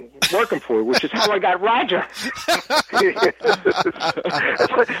working for it, which is how I got Roger. That's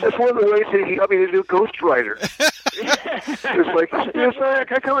one of the ways that he got me to do Ghost Rider. It's like, yes, I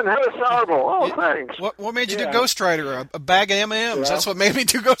come and have a sour bowl. Oh, thanks. What made you do Ghost Rider? A bag of M&Ms. Yeah. That's what made me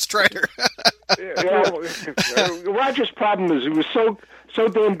do Ghost Rider. Roger's problem is he was so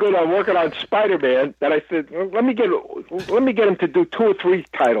damn good on working on Spider-Man that I said, well, let me get him to do 2 or 3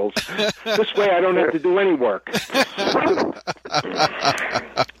 titles. This way, I don't have to do any work.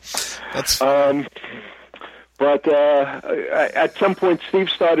 That's funny. But at some point, Steve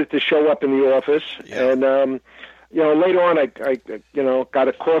started to show up in the office, and later on, I got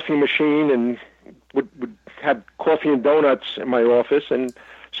a coffee machine and would have coffee and donuts in my office, and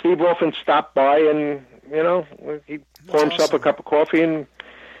Steve often stopped by and he'd pour himself a cup of coffee and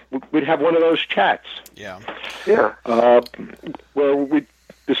we'd have one of those chats. Yeah. Where we'd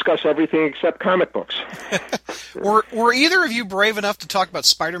discuss everything except comic books. Were either of you brave enough to talk about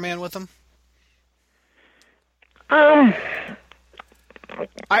Spider-Man with him? I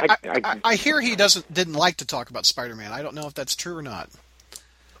hear he didn't like to talk about Spider-Man. I don't know if that's true or not.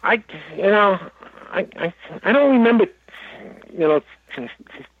 I don't remember,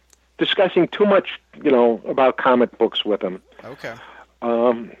 discussing too much, about comic books with him. Okay.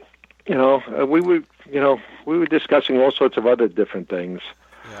 We were discussing all sorts of other different things.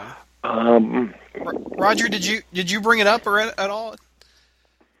 Yeah. Roger, did you bring it up at all?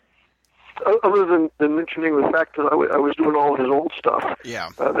 Other than mentioning the fact that I was doing all of his old stuff. Yeah.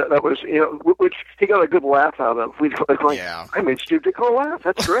 That was, which he got a good laugh out of. I made Steve Ditko laugh.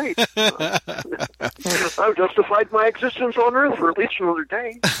 That's great. I've justified my existence on Earth for at least another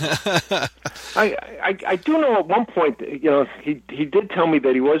day. I do know at one point, he did tell me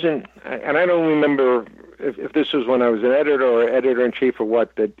that he wasn't, and I don't remember if this was when I was an editor or editor-in-chief or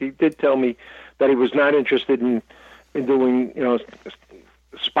what, that he did tell me that he was not interested in doing,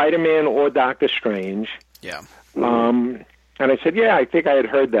 Spider-Man or Doctor Strange. Yeah. And I said, yeah, I think I had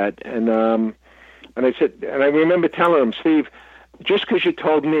heard that. And I said, and I remember telling him, Steve, just because you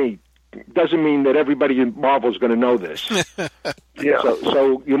told me doesn't mean that everybody in Marvel is going to know this. Yeah.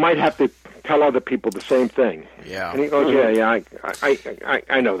 So you might have to tell other people the same thing. Yeah. And he goes, I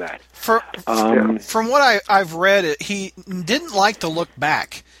know that. From what I've read, he didn't like to look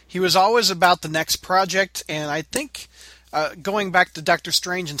back. He was always about the next project, and I think going back to Doctor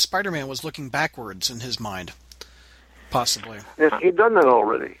Strange and Spider-Man was looking backwards in his mind, possibly. Yes, he'd done that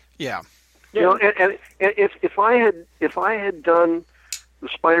already. Yeah. And if I had done the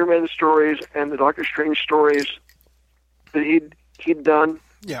Spider-Man stories and the Doctor Strange stories that he'd done,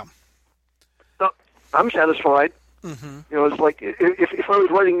 yeah, I'm satisfied. Mm-hmm. It's like if I was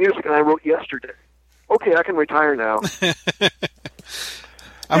writing music and I wrote yesterday, okay, I can retire now.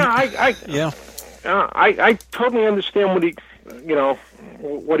 I totally understand what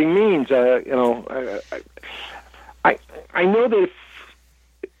he means. I know that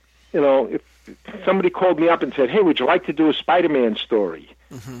if somebody called me up and said, "Hey, would you like to do a Spider-Man story?"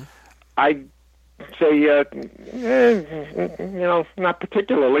 Mm-hmm. I'd say, not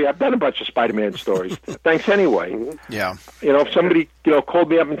particularly. I've done a bunch of Spider-Man stories. Thanks anyway. Yeah. If somebody called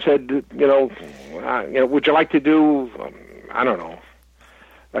me up and said, would you like to do, I don't know,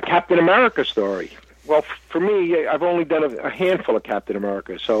 a Captain America story? Well, for me, I've only done a handful of Captain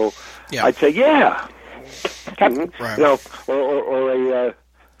America, so I'd say, yeah. Right. Or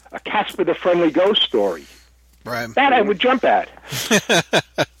a Casper the Friendly Ghost story. Right. That I would jump at.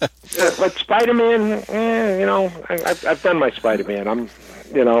 But Spider-Man, I've done my Spider-Man. I'm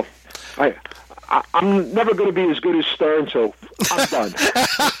never going to be as good as Stern, so I'm done.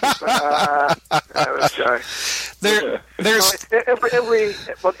 There's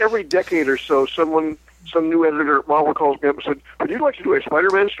every decade or so, some new editor at Marvel calls me up and said, "Would you like to do a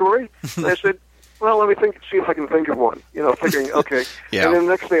Spider-Man story?" And I said, "Well, let me see if I can think of one." Figuring, okay. Yeah. And then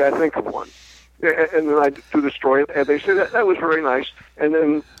the next day I think of one, and then I do the story, and they say that was very nice. And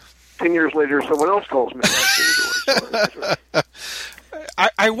then 10 years later, someone else calls me.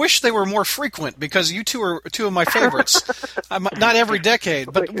 I wish they were more frequent, because you two are two of my favorites. Not every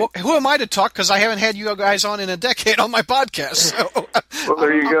decade, but who am I to talk, because I haven't had you guys on in a decade on my podcast. So, well,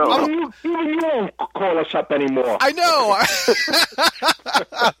 there you go. Even you won't call us up anymore. I know.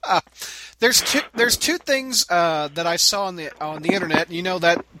 There's two things that I saw on the internet.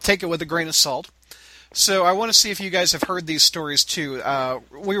 That take it with a grain of salt. So I want to see if you guys have heard these stories too.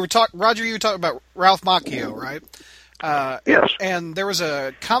 Roger, you were talking about Ralph Macchio, right? Yes. And there was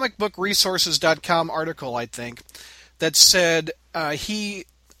a comicbookresources.com article, I think, that said he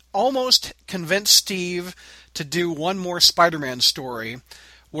almost convinced Steve to do one more Spider-Man story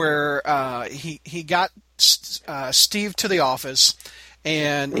where he got Steve to the office,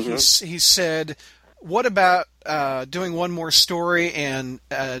 and he said, "What about doing one more story?" And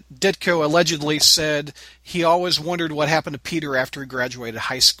Ditko allegedly said he always wondered what happened to Peter after he graduated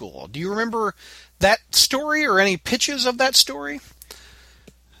high school. Do you remember that story or any pitches of that story?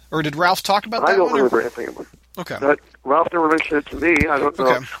 Or did Ralph talk about that? I don't remember anything about it. Okay. Ralph never mentioned it to me. I don't know.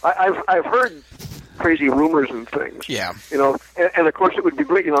 Okay. I've heard crazy rumors and things. Yeah. And of course it would be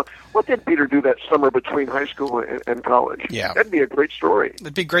great. What did Peter do that summer between high school and college? Yeah. That'd be a great story.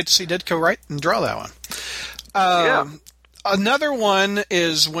 It'd be great to see Ditko write and draw that one. Yeah. Another one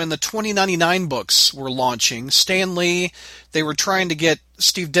is when the 2099 books were launching. Stan Lee, they were trying to get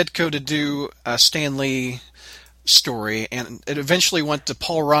Steve Ditko to do a Stan Lee story, and it eventually went to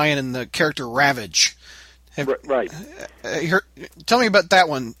Paul Ryan and the character Ravage. Right. Tell me about that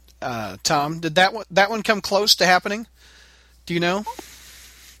one, Tom. Did that one come close to happening? Do you know?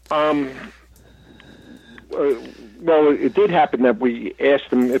 Well, it did happen that we asked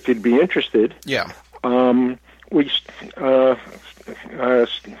him if he'd be interested. Yeah. We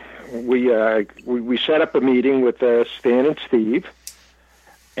set up a meeting with Stan and Steve,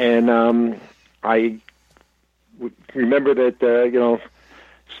 and I remember that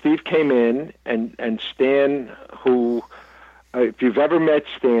Steve came in, and Stan, who if you've ever met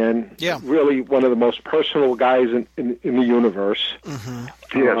Stan, really one of the most personal guys in the universe.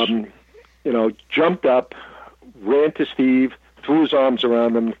 Yes. Jumped up, ran to Steve, threw his arms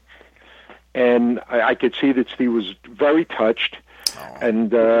around him, and I could see that Steve was very touched. Oh. And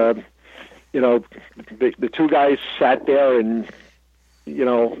the two guys sat there, and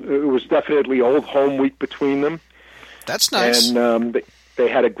it was definitely old home week between them. That's nice. And they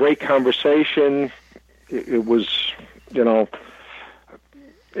had a great conversation. It was, I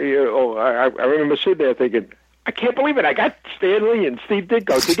remember sitting there thinking, I can't believe it. I got Stan Lee and Steve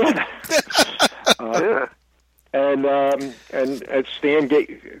Ditko together. Yeah. And Stan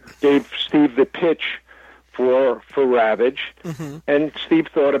gave Steve the pitch for Ravage, and Steve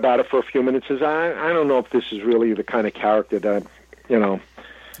thought about it for a few minutes. Says, I don't know if this is really the kind of character that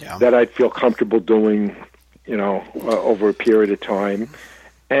that I'd feel comfortable doing, over a period of time,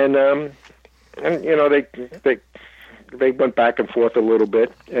 and they went back and forth a little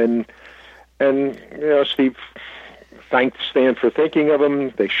bit, and Steve thanked Stan for thinking of him.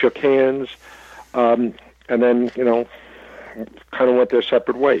 They shook hands. And then, kind of went their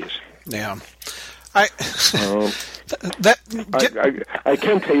separate ways. Yeah. I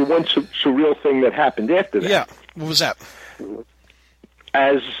can tell you one surreal thing that happened after that. Yeah. What was that?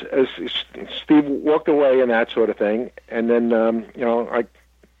 As Steve walked away and that sort of thing, and then, I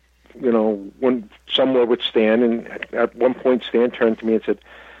went somewhere with Stan, and at one point Stan turned to me and said,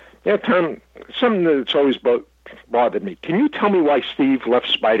 Tom, something that's always bothered me. Can you tell me why Steve left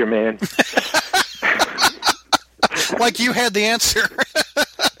Spider-Man? Like you had the answer.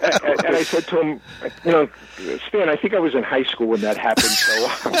 And I said to him, Stan, I think I was in high school when that happened, so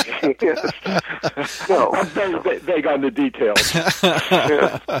I'm very vague on the details.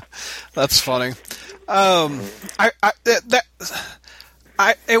 That's funny.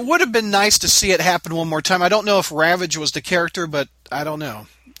 It would have been nice to see it happen one more time. I don't know if Ravage was the character, but I don't know.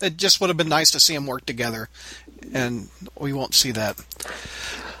 It just would have been nice to see them work together, and we won't see that.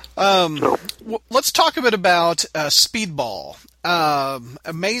 Let's talk a bit about Speedball.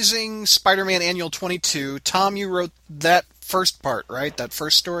 Amazing Spider-Man Annual 22. Tom, you wrote that first part, right? That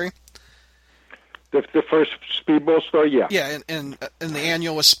first story? The first Speedball story, yeah. Yeah, and the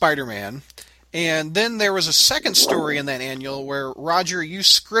annual was Spider-Man. And then there was a second story in that annual where, Roger, you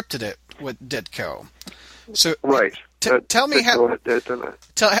scripted it with Ditko. So, right. Tell me how...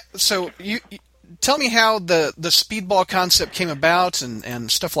 Tell me how the Speedball concept came about and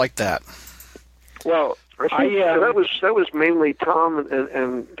stuff like that. Well, that was mainly Tom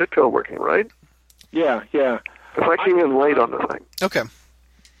and Ditko working, right? Yeah. Because I came in late on the thing. Okay.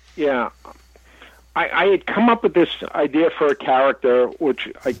 Yeah, I had come up with this idea for a character, which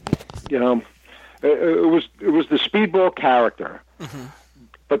it was the Speedball character,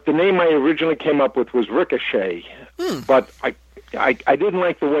 but the name I originally came up with was Ricochet. But I didn't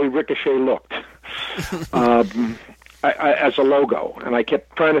like the way Ricochet looked. As a logo, and I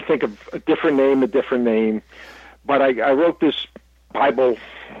kept trying to think of a different name, but I wrote this Bible,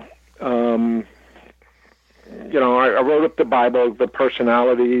 I wrote up the Bible, the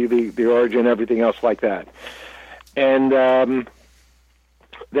personality, the origin, everything else like that. And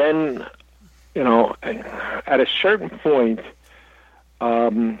then, at a certain point,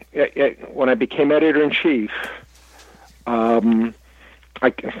 when I became editor-in-chief,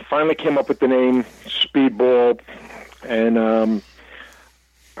 I finally came up with the name Speedball, and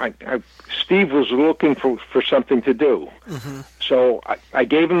Steve was looking for something to do. Mm-hmm. So I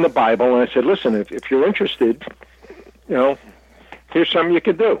gave him the Bible, and I said, listen, if you're interested, here's something you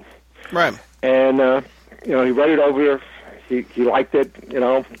could do. Right. And, he read it over. He liked it,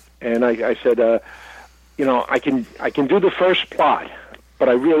 and I said, I can do the first plot, but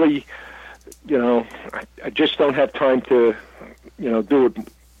I really, I just don't have time to, do it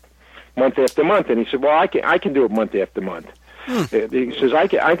month after month. And he said, well, I can do it month after month. He says, I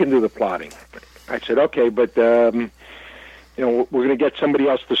can do the plotting. I said, okay, but, we're going to get somebody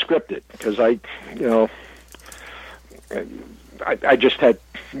else to script it, because I just had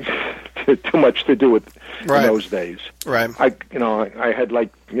too much to do in those days. Right. I had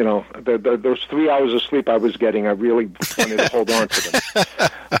those 3 hours of sleep I was getting. I really wanted to hold on to them.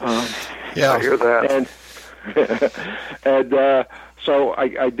 I hear that. And so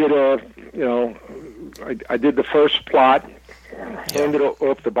I did I did the first plot, handed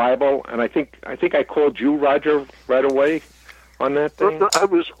off the Bible, and I think I called you, Roger, right away on that thing. No,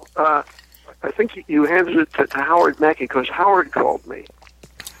 I think you handed it to Howard Mackey, because Howard called me,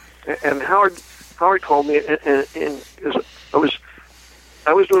 and Howard called me, and I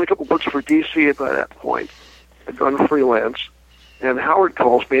was doing a couple books for DC by that point. I'd gone freelance, and Howard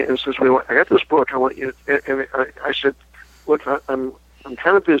calls me and says, "Well, I got this book. I want you." And I said, "Look, I'm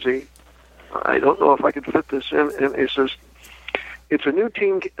kind of busy. I don't know if I could fit this in." And he says, "It's a new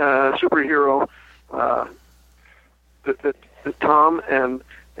teen superhero that Tom and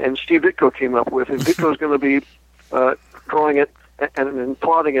Steve Ditko came up with, and Ditko's going to be drawing it and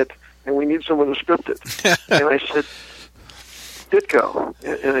plotting it, and we need someone to script it." And I said, "Ditko?"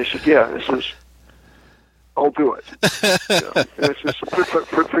 And I said, "Yeah." And I says, "I'll do it." And I says,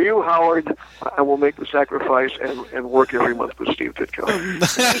 for you, Howard, I will make the sacrifice and work every month with Steve Ditko. And,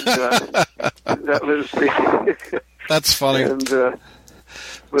 that was the... That's funny. And then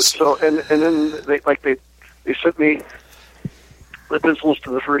they sent me the pencils to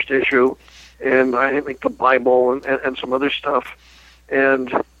the first issue, and I think the Bible and some other stuff. And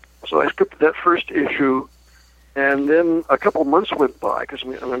so I scripted that first issue, and then a couple months went by, because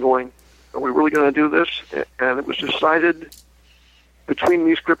I'm going, are we really going to do this? And it was decided between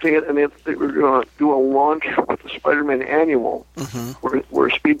me scripting it and they were going to do a launch with the Spider-Man annual, where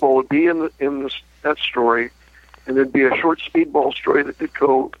Speedball would be in that story, and there'd be a short Speedball story that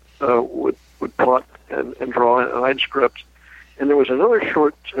Ditko would plot and draw, and I'd script. And there was another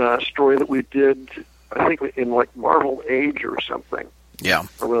short story that we did, I think, in like Marvel Age or something. Yeah.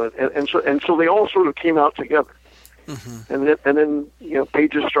 And so they all sort of came out together. Mm-hmm. And then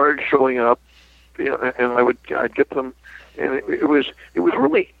pages started showing up, and I'd get them, and it was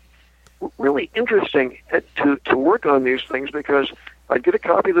really, really interesting to work on these things, because I'd get a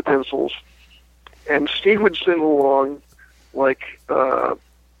copy of the pencils, and Steve would send along like an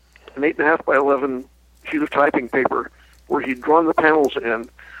 8.5 by 11 sheet of typing paper, where he'd drawn the panels in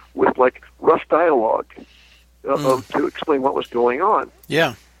with like rough dialogue to explain what was going on.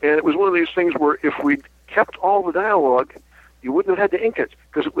 Yeah. And it was one of these things where if we'd kept all the dialogue, you wouldn't have had to ink it,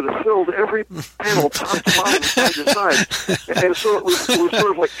 because it would have filled every panel top to bottom, side to side. And so it was sort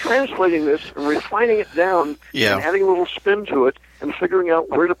of like translating this and refining it down and adding a little spin to it and figuring out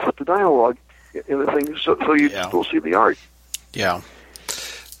where to put the dialogue in the thing so you'd still see the art. Yeah.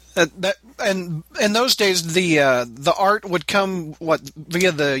 And in those days, the art would come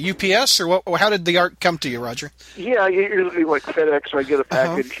via the UPS, or what? How did the art come to you, Roger? Yeah, usually like FedEx. I get a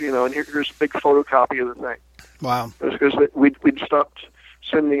package, and here's a big photocopy of the thing. Wow. Because we'd stopped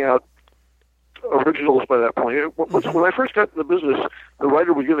sending out originals by that point. When I first got in the business, the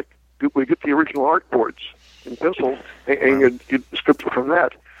writer would get the original art boards in pencil, and you'd script it from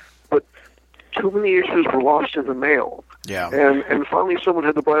that. But too many issues were lost in the mail. Yeah. And finally someone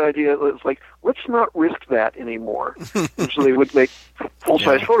had the bright idea that it's like, let's not risk that anymore. And so they would make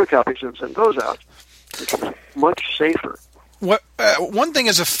full-size photocopies and send those out, which was much safer. One thing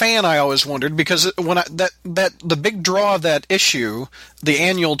as a fan I always wondered, because when the big draw of that issue, the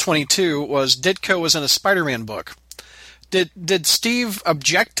annual 22, was Ditko was in a Spider-Man book. Did Steve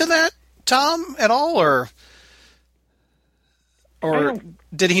object to that, Tom, at all, or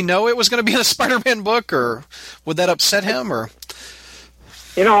did he know it was going to be in a Spider-Man book, or would that upset him? Or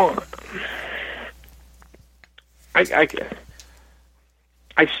I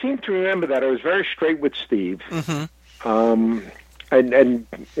seem to remember that I was very straight with Steve, and I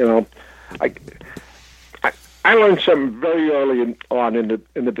learned something very early on in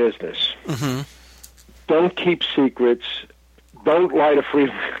the business. Don't keep secrets. Don't lie to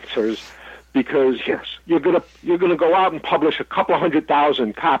freelancers. Because you're gonna go out and publish a couple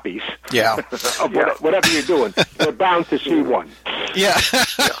 100,000 copies of whatever you're doing. You're bound to see one. Yeah.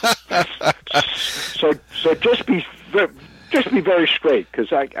 So just be very straight,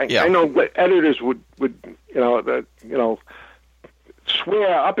 because I know that editors would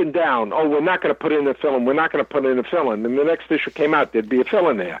swear up and down, oh, we're not going to put in a fill-in, we're not going to put in a fill-in, and the next issue came out, there'd be a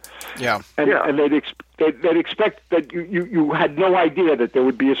fill-in there. Yeah. And they'd expect that you had no idea that there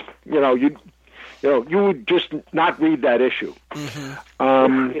would be you would just not read that issue. Mm-hmm.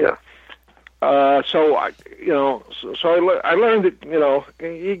 So I learned that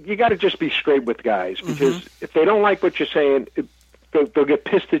you got to just be straight with guys, because if they don't like what you're saying, they'll get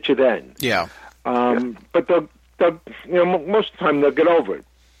pissed at you then. Yeah. But they'll most of the time they'll get over it.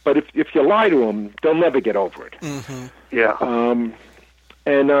 But if you lie to them, they'll never get over it. Mm-hmm. Yeah.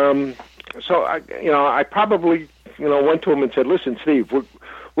 So I probably went to him and said, "Listen, Steve,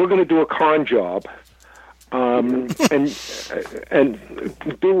 we're going to do a con job, and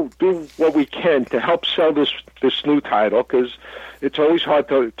do what we can to help sell this new title, because it's always hard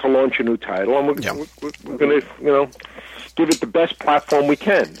to launch a new title, and we're going to give it the best platform we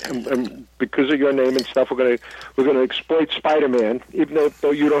can, and because of your name and stuff, we're going to exploit Spider-Man, even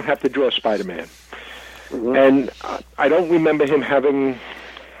though you don't have to draw Spider-Man." Mm-hmm. And I don't remember him having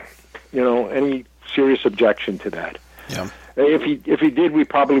any serious objection to that. Yeah. If he did, we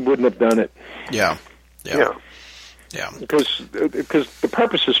probably wouldn't have done it. Yeah. Because the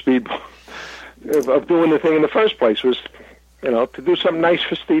purpose of Speedball, of doing the thing in the first place, was to do something nice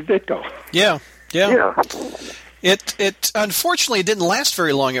for Steve Ditko. Yeah. It unfortunately didn't last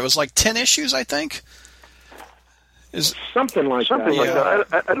very long. It was like 10 issues, I think. Something like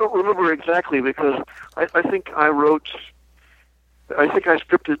that. I don't remember exactly, because I think I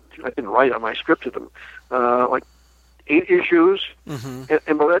scripted. I didn't write them. I scripted them, like 8 issues, and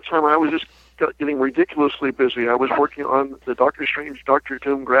by that time I was just getting ridiculously busy. I was working on the Doctor Strange, Doctor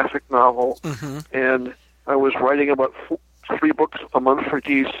Doom graphic novel, and I was writing about 3 books a month for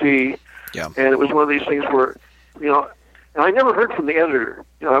DC. Yeah. And it was one of these things where, and I never heard from the editor.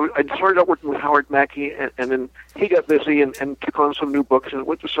 I started out working with Howard Mackey, and then he got busy and took on some new books and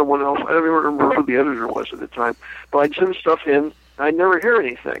went to someone else. I don't even remember who the editor was at the time. But I'd send stuff in, and I'd never hear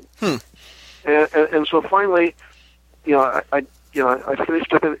anything. And so finally, I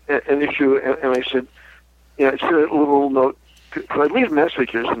finished up an issue, and I said, I sent a little note, because I'd leave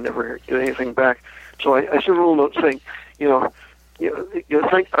messages and never get anything back. So I sent a little note saying,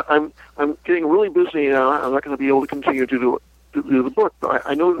 Frank, I'm getting really busy now. I'm not going to be able to continue to do the book. But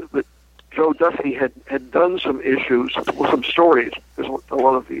I know that Joe Duffy had done some issues, some stories. There's a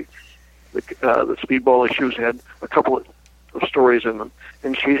lot of the Speedball issues had a couple of stories in them,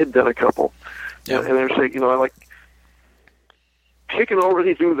 and she had done a couple. Yeah. And they were saying, she can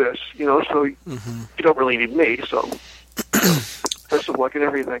already do this, so you don't really need me. So best of luck and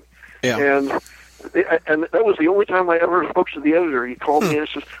everything. Yeah. And that was the only time I ever spoke to the editor. He called me and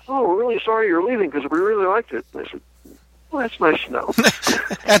says, "Oh, we're really sorry you're leaving because we really liked it." And I said, "Well, that's nice to know."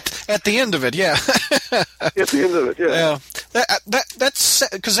 at the end of it, yeah. At the end of it, yeah. That's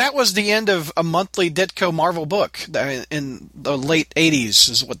because that was the end of a monthly Ditko Marvel book in the late '80s,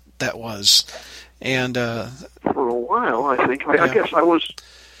 is what that was, and for a while, I think. I guess I was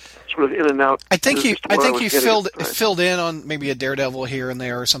sort of in and out. I think he filled in on maybe a Daredevil here and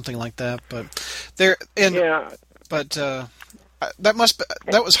there or something like that. But that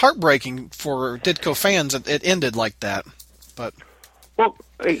was heartbreaking for Ditko fans. It ended like that. But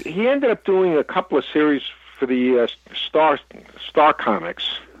he ended up doing a couple of series for the Star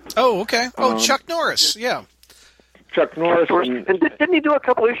Comics. Oh, okay. Chuck Norris, yeah. Chuck Norris. And didn't he do a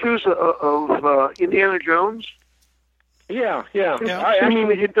couple issues of Indiana Jones? Yeah. I mean,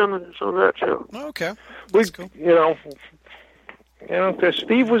 he'd done some of that too. Okay, that's cool.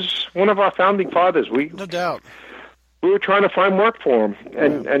 Steve was one of our founding fathers. No doubt. We were trying to find work for him,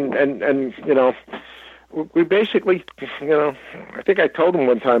 and we basically, I think I told him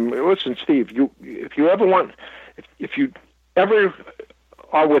one time, "Listen, Steve, if you ever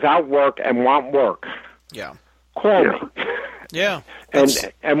are without work and want work, call me." Yeah, and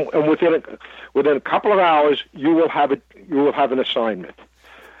within a couple of hours, you will have an assignment.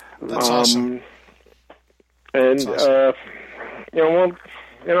 That's awesome. And That's awesome.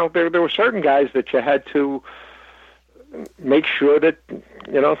 There were certain guys that you had to make sure that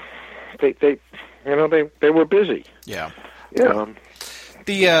they were busy. Yeah.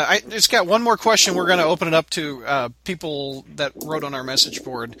 Yeah. I just got one more question. We're going to open it up to people that wrote on our message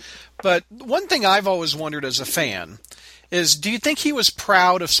board. But one thing I've always wondered as a fan is, do you think he was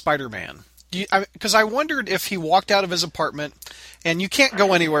proud of Spider-Man? Because I wondered if he walked out of his apartment, and you can't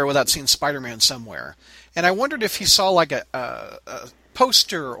go anywhere without seeing Spider-Man somewhere. And I wondered if he saw like a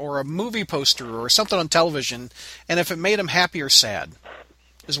poster or a movie poster or something on television, and if it made him happy or sad,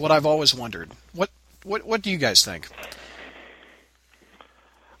 is what I've always wondered. What do you guys think?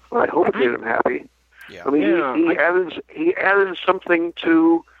 Well, I hope it made him happy. Yeah. I mean, he added something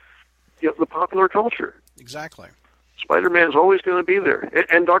to the popular culture. Exactly. Spider-Man's always going to be there,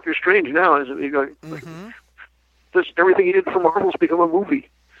 and Doctor Strange now is everything he did for Marvel's become a movie.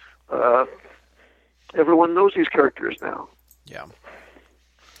 Everyone knows these characters now. Yeah.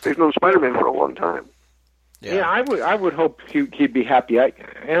 They've known Spider-Man for a long time. Yeah, I would hope he'd be happy. I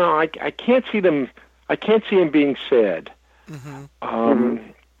can't see them. I can't see him being sad. Mm-hmm.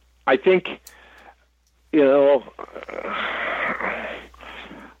 I think,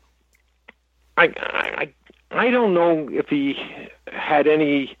 I don't know if he had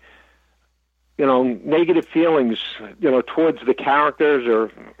any, negative feelings, towards the characters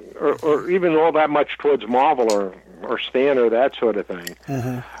or even all that much towards Marvel or Stan or that sort of thing.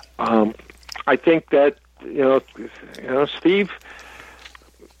 Mm-hmm. I think that, Steve,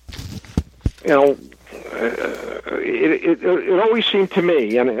 it always seemed to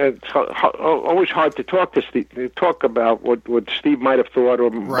me, and it's always hard to talk about what Steve might have thought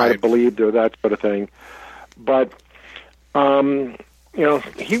or might have believed or that sort of thing. But,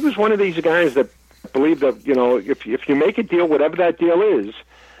 he was one of these guys that believed that, if you make a deal, whatever that deal is,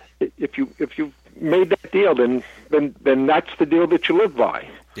 if you made that deal, then that's the deal that you live by.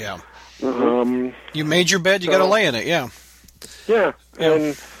 Yeah. You made your bed, you got to lay in it. Yeah. Yeah.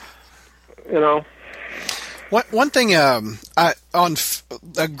 And one thing, a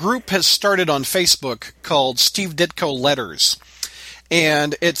group has started on Facebook called Steve Ditko Letters,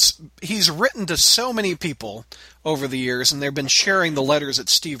 and he's written to so many people over the years, and they've been sharing the letters that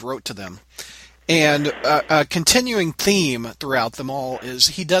Steve wrote to them. And a continuing theme throughout them all is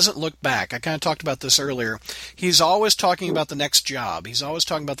he doesn't look back. I kind of talked about this earlier. He's always talking about the next job. He's always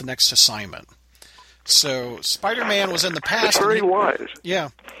talking about the next assignment. So Spider-Man was in the past. That's very wise. Yeah.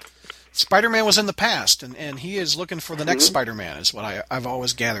 Spider-Man was in the past, and he is looking for the next Spider-Man, is what I've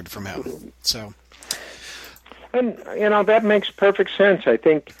always gathered from him. So, and that makes perfect sense. I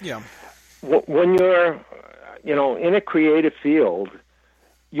think. Yeah. When you're, in a creative field,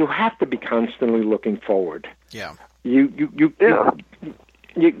 you have to be constantly looking forward. Yeah. You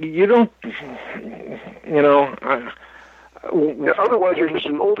don't. Otherwise, you're just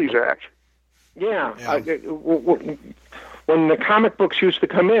an oldies act. Yeah. When the comic books used to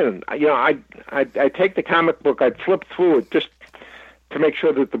come in, I'd take the comic book, I'd flip through it just to make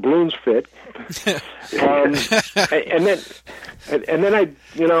sure that the balloons fit, and then I'd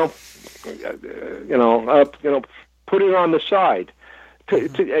put it on the side.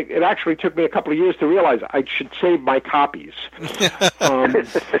 It actually took me a couple of years to realize I should save my copies.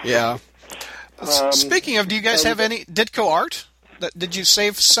 Yeah. Speaking of, do you guys have any Ditko art? Did you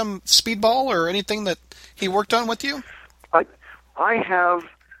save some Speedball or anything that he worked on with you? I have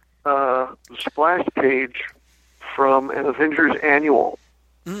the splash page from an Avengers annual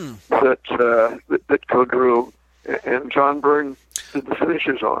that Ditko drew, and John Byrne did the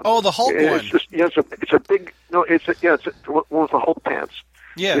finishes on. Oh, the Hulk one. It's a big. No, it's one with the Hulk pants.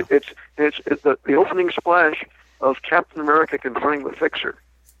 Yeah. It's the opening splash of Captain America confronting the Fixer,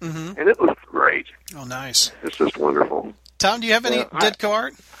 and it was great. Oh, nice. It's just wonderful. Tom, do you have any Ditko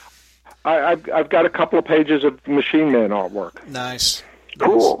art? I've got a couple of pages of Machine Man artwork. Nice.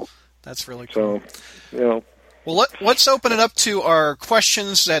 Cool. That's really cool. So, Well, let's open it up to our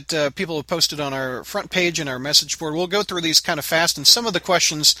questions that people have posted on our front page and our message board. We'll go through these kind of fast, and some of the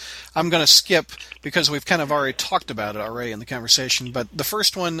questions I'm going to skip because we've kind of already talked about it already in the conversation. But the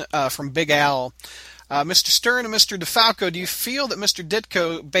first one from Big Al. Mr. Stern and Mr. DeFalco, do you feel that Mr.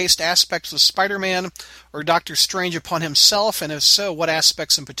 Ditko based aspects of Spider-Man or Doctor Strange upon himself, and if so, what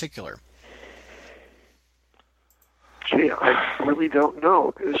aspects in particular? Gee, I really don't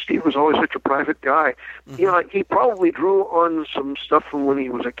know. Steve was always such a private guy. He probably drew on some stuff from when he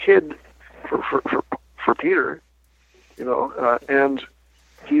was a kid for Peter, and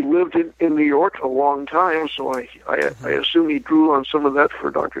he lived in New York a long time, so I assume he drew on some of that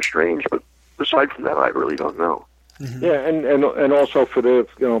for Doctor Strange, but aside from that, I really don't know. Mm-hmm. Yeah, and also for the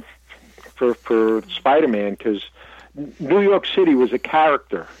for Spider-Man, because New York City was a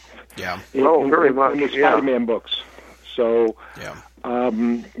character. Yeah. Very much. In the Spider-Man books. So,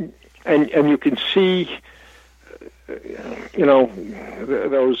 and you can see,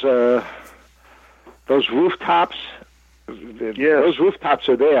 those rooftops. Those rooftops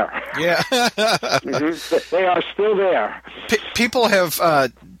are there. Yeah. They are still there. People have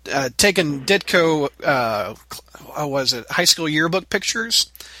taken Ditko, high school yearbook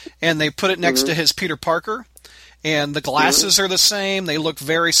pictures, and they put it next to his Peter Parker, And the glasses are the same. They look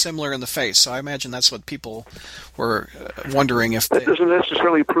very similar in the face. So I imagine that's what people were wondering if that doesn't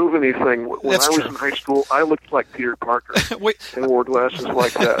necessarily prove anything. When That's I was true. in high school, I looked like Peter Parker and wore glasses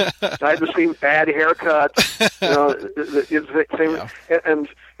like that. I had the same bad haircut. And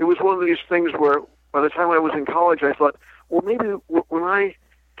it was one of these things where by the time I was in college, I thought, well, maybe when I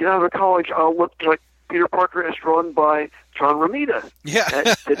get out of college, I'll look like Peter Parker as drawn by John Romita. Yeah.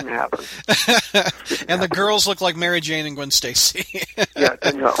 That didn't happen. And the girls look like Mary Jane and Gwen Stacy. Yeah,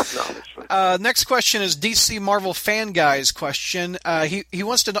 no. Next question is DC Marvel Fan Guy's question. He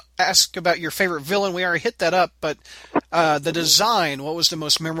wants to ask about your favorite villain. We already hit that up, but the design, what was the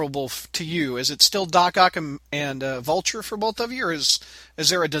most memorable to you? Is it still Doc Ock and Vulture for both of you, or is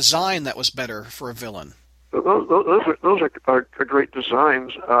there a design that was better for a villain? Those are great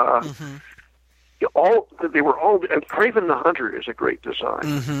designs. They were all, and Kraven the Hunter is a great design.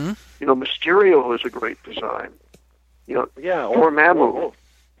 Mm-hmm. Mysterio is a great design. Dormammu.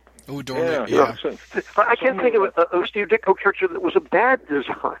 Oh, Dormammu, yeah. I can't think of a Steve Ditko character that was a bad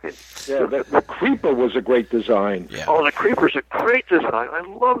design. Yeah, the Creeper was a great design. Yeah. Oh, the Creeper's a great design. I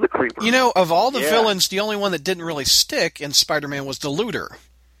love the Creeper. Of all the villains, the only one that didn't really stick in Spider-Man was the Looter.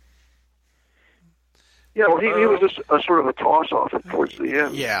 Yeah, well, he was just a sort of a toss-off towards the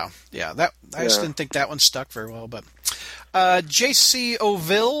end. Yeah. I just didn't think that one stuck very well. But J.C.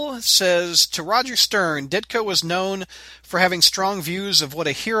 Oville says, to Roger Stern, Ditko was known for having strong views of what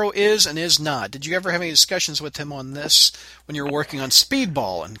a hero is and is not. Did you ever have any discussions with him on this when you were working on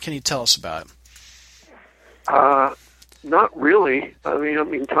Speedball? And can you tell us about it? Not really. I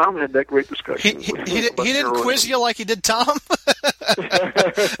mean, Tom had that great discussion. He didn't quiz you like he did Tom?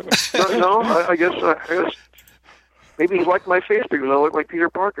 No, I guess maybe he liked my face because I look like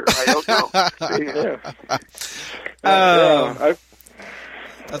Peter Parker. I don't know.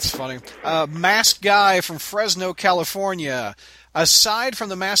 That's funny. Masked Guy from Fresno, California. Aside from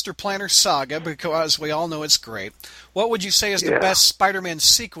the Master Planner saga, because we all know it's great, what would you say is the best Spider-Man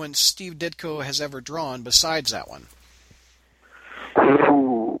sequence Steve Ditko has ever drawn besides that one?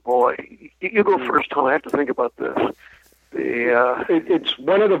 Oh, boy. You go first, Tom. I have to think about this. It's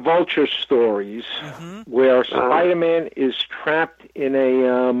one of the Vulture stories where Spider-Man is trapped in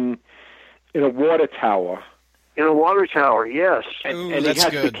a water tower. In a water tower, yes. And he has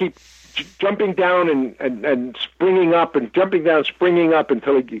to keep jumping down and springing up and jumping down, springing up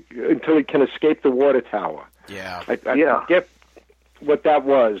until he can escape the water tower. Yeah. I forget what that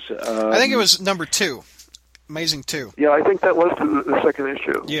was. I think it was number 2. Amazing 2. Yeah, I think that was the second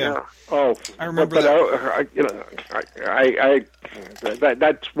issue. Yeah. Oh, I remember that.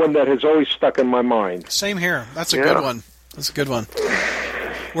 That's one that has always stuck in my mind. Same here. That's a good one. That's a good one.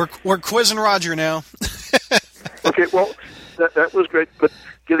 We're quizzing Roger now. Okay, well, that was great. But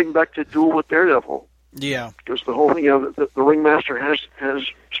getting back to Duel with Daredevil. Yeah. Because the whole thing, the Ringmaster has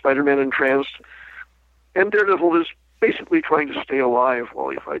Spider-Man entranced, and Daredevil is basically trying to stay alive while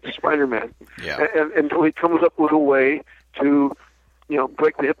he fights Spider-Man. Yeah. And until he comes up with a way to,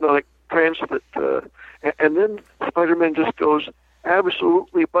 break the hypnotic trance and then Spider-Man just goes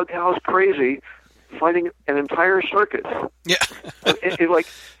absolutely bughouse crazy, fighting an entire circus. Yeah. It's like,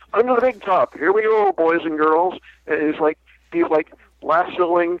 under the big top, here we go, boys and girls. And he's like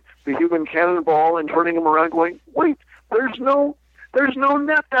lassoing the human cannonball and turning him around going, wait, there's no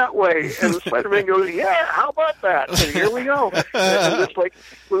net that way. And Spider-Man goes, yeah, how about that? And here we go. And it's like,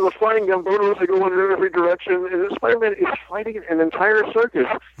 with the flying gumbonos that go in every direction, and Spider-Man is fighting an entire circus.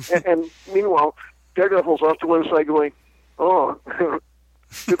 And meanwhile, Daredevil's off to one side going, oh,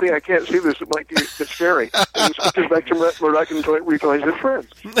 good thing I can't see this. It might get scary. And he switches back to Murdoch and rejoins his friends.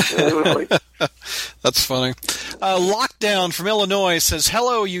 That's funny. Lockdown from Illinois says,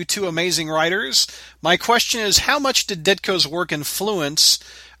 hello, you two amazing writers. My question is, how much did Ditko's work influence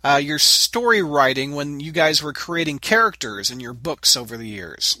your story writing when you guys were creating characters in your books over the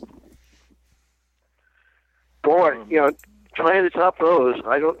years? Boy, trying to top those,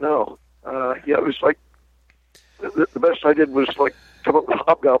 I don't know. It was like, the best I did was like, come up with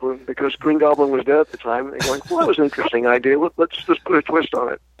Hobgoblin because Green Goblin was dead at the time. And they're going, well, that was an interesting idea. Let's just put a twist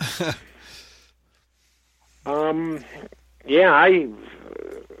on it. You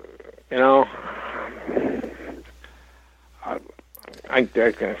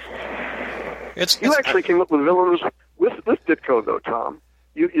actually came up with villains with Ditko, though, Tom.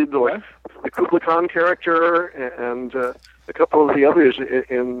 You did the Kublai Khan character and a couple of the others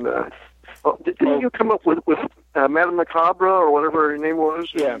in. Didn't you come up with Madame Macabre or whatever her name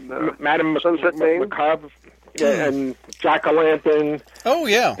was? Yeah, Madame Sunset Maine? Macabre, and Jack-o'-lantern. Oh,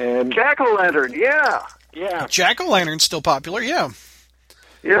 yeah. And Jack-o'-lantern, yeah. Jack-o'-lantern's still popular, yeah.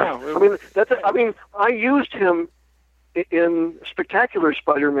 Yeah, I used him in Spectacular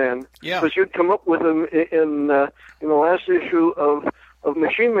Spider-Man. Yeah. Because you'd come up with him in the last issue of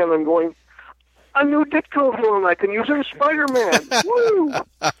Machine Man. I'm going, a new Ditko villain. I can use him as Spider-Man. Woo!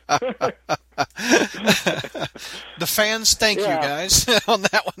 The fans, thank you guys on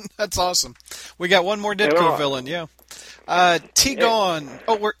that one. That's awesome. We got one more Ditko villain. Yeah. T-Gon.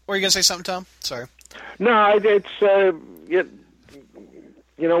 Oh, were you gonna say something, Tom? Sorry. No, it's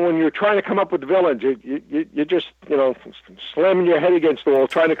when you're trying to come up with villains, you just slamming your head against the wall,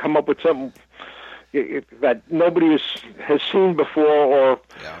 trying to come up with something that nobody has seen before,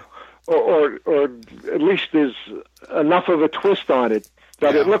 or at least there's enough of a twist on it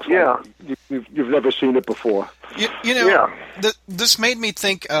that it looks like you've never seen it before. This made me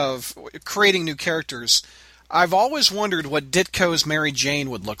think of creating new characters. I've always wondered what Ditko's Mary Jane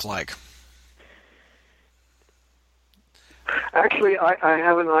would look like. Actually, I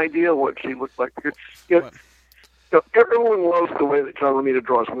have an idea what she looked like. Everyone loves the way that John Romita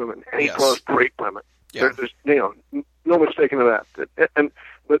draws women, and he draws great women. Yeah. There's no mistaking of that.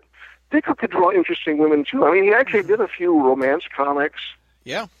 But Ditko could draw interesting women too. I mean, he actually did a few romance comics.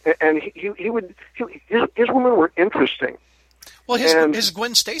 Yeah, and his women were interesting. Well, his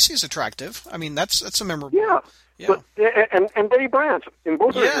Gwen Stacy's attractive. I mean, that's a memorable. Yeah. But, and Betty Brant in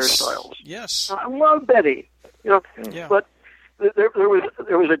both their hairstyles. Yes, I love Betty. But there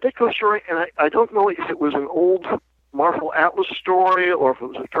was a Ditko story, and I don't know if it was an old Marvel Atlas story or if it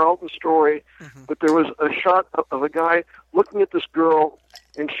was a Charlton story, but there was a shot of a guy looking at this girl,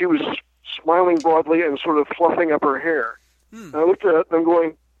 and she was smiling broadly and sort of fluffing up her hair. And I looked at it and I'm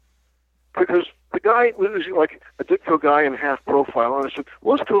going, because the guy was like a Ditko guy in half profile, and I said,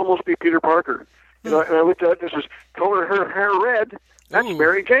 well, this could almost be Peter Parker. And I looked at it and it says, color her hair red, that's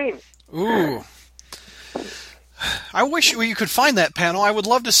Mary Jane. Ooh. I wish you could find that panel. I would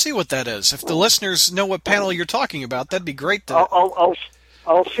love to see what that is. If the listeners know what panel you're talking about, that'd be great. I'll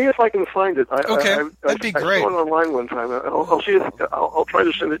see if I can find it. That'd be great. I saw it online one time. I'll see if I'll try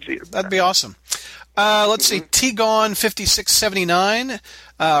to send it to you. That'd be awesome. Let's see. T-Gon 5679.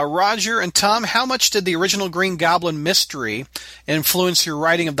 Roger and Tom, how much did the original Green Goblin mystery influence your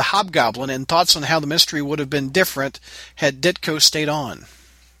writing of the Hobgoblin, and thoughts on how the mystery would have been different had Ditko stayed on?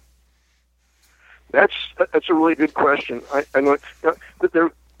 That's a really good question. I know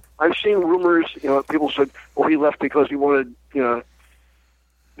that I've seen rumors. People said, "Oh, he left because he wanted the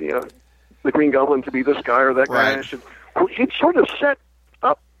Green Goblin to be this guy or that guy." Right. And I said, "Well, he'd sort of set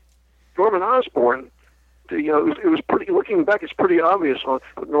up Norman Osborn. It was pretty. Looking back, it's pretty obvious.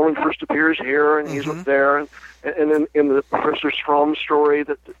 Norman first appears here, and he's up there, and then in the Professor Strom story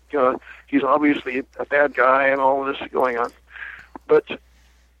that he's obviously a bad guy, and all of this going on, but."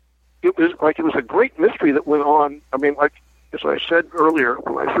 It was a great mystery that went on. I mean, like as I said earlier,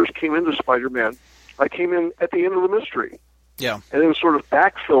 when I first came into Spider-Man, I came in at the end of the mystery. Yeah. And then sort of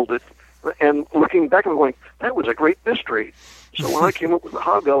backfilled it. And looking back, I'm going, that was a great mystery. So when I came up with the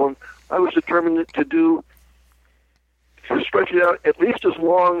Hobgoblin, I was determined to stretch it out at least as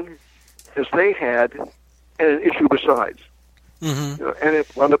long as they had, and an issue besides. And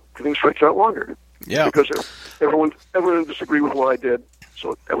it wound up getting stretched out longer. Yeah. Because everyone disagreed with what I did.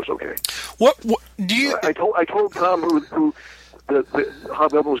 So that was okay. What do you? I told Tom who the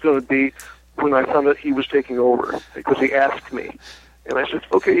Hobgoblin was going to be when I found out he was taking over, because he asked me, and I said,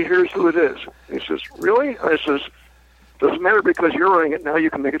 "Okay, here's who it is." And he says, "Really?" I says, "Doesn't matter because you're running it now.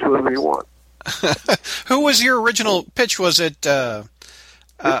 You can make it whoever you want." Who was your original pitch? Was it?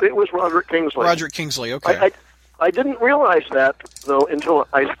 It was Roderick Kingsley. Roderick Kingsley. Okay. I didn't realize that, though, until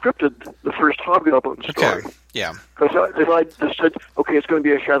I scripted the first Hobgoblin story. Okay, yeah. Because I just said, okay, it's going to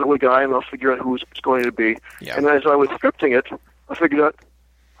be a shadowy guy, and I'll figure out who it's going to be. Yeah. And as I was scripting it, I figured out,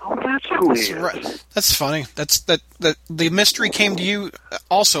 oh, that's who he is. Right. That's funny. That's the mystery came to you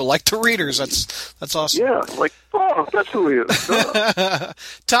also, like to readers. That's awesome. Yeah, like, oh, that's who he is.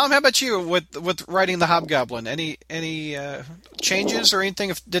 Tom, how about you with writing the Hobgoblin? Any changes or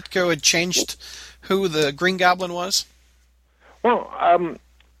anything? If Ditko had changed who the Green Goblin was? Well, I've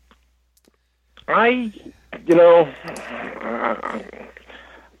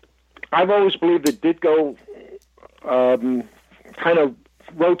always believed that Ditko kind of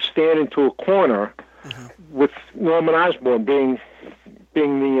wrote Stan into a corner with Norman Osborn being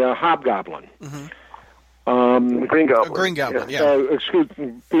the Hobgoblin. The Green Goblin. Green Goblin, yeah.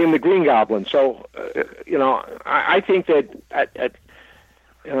 Being the Green Goblin. So, I think that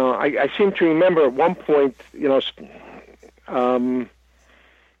I seem to remember at one point, I'd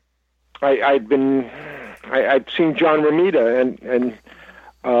seen John Romita, and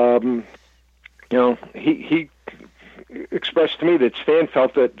he expressed to me that Stan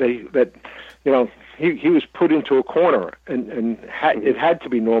felt that he was put into a corner, and it had to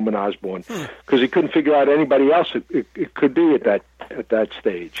be Norman Osborn because he couldn't figure out anybody else it could be at that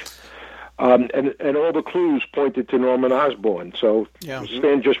stage. And all the clues pointed to Norman Osborn, so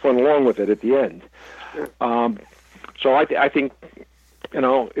Stan just went along with it at the end. So I think, it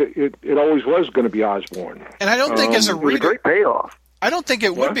always was going to be Osborn. And I don't think as a reader, it was a great payoff. I don't think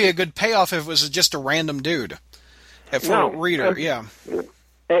it would be a good payoff if it was just a random dude. For a reader, yeah.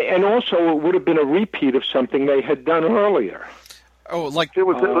 And also, it would have been a repeat of something they had done earlier. Oh, like it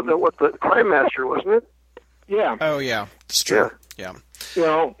was the Crime Master, wasn't it? Yeah. Oh, yeah. It's true. Yeah.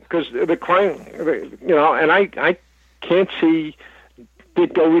 Because the crime, and I can't see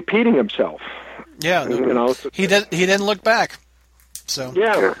Ditko repeating himself. Yeah. He didn't look back. So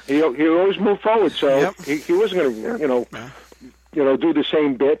he always moved forward. So he wasn't going to do the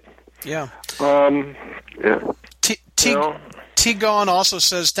same bit. Yeah. T-Gone also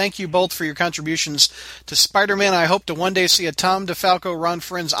says, thank you both for your contributions to Spider-Man. I hope to one day see a Tom DeFalco Ron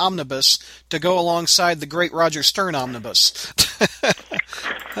Friends omnibus to go alongside the great Roger Stern omnibus.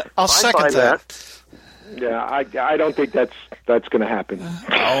 I'll second that. Yeah, I don't think that's going to happen.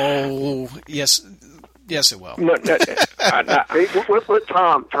 Oh, yes, it will. Hey,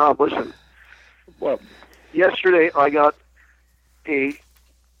 Tom, listen. Well, yesterday I got a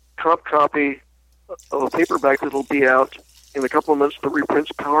copy of a paperback that'll be out in a couple of months that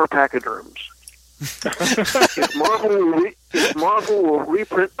reprints Power Pachyderms. If Marvel will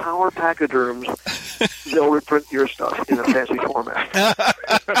reprint Power Pachyderms, they'll reprint your stuff in a fancy format. I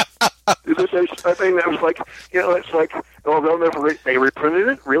think that was like, it's like, oh, they'll never. They reprinted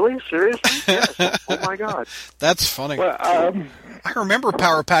it? Really? Seriously? Yes. Oh my God. That's funny. Well, I remember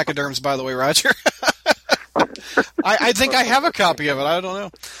Power Pachyderms, by the way, Roger. I think I have a copy of it. I don't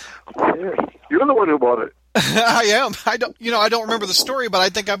know. You're the one who bought it. I am. I don't remember the story, but I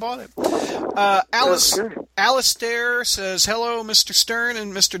think I bought it. Alistair says, hello, Mr. Stern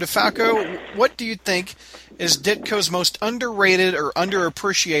and Mr. DeFalco. What do you think is Ditko's most underrated or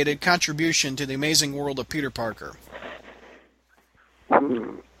underappreciated contribution to the amazing world of Peter Parker?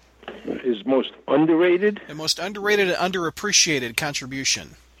 His most underrated? The most underrated and underappreciated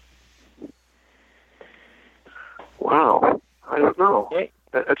contribution. Wow. I don't know.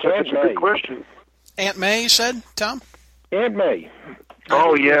 That's a good question. Aunt May, you said, Tom? Aunt May.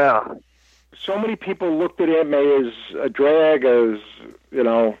 Oh, yeah. So many people looked at Aunt May as a drag, as,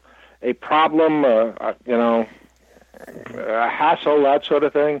 a problem, a hassle, that sort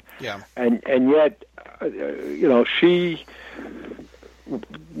of thing. Yeah. And yet, she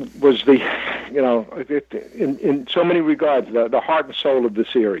was the, in so many regards, the heart and soul of the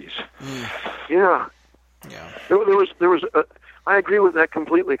series. Yeah. Yeah. There was I agree with that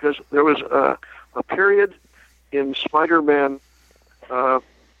completely, because there was a period in Spider-Man.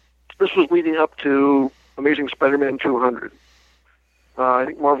 This was leading up to Amazing Spider-Man 200. I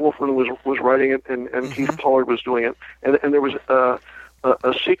think Marv Wolfman was writing it, and Keith Pollard was doing it, and there was a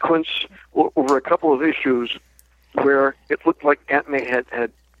sequence over a couple of issues where it looked like Aunt May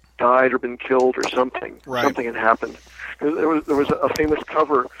had died or been killed or something. Right. Something had happened. There was a famous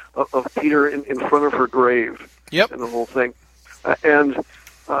cover of Peter in front of her grave. Yep. And the whole thing. And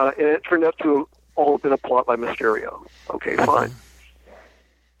it turned out to all have been a plot by Mysterio. Okay, fine.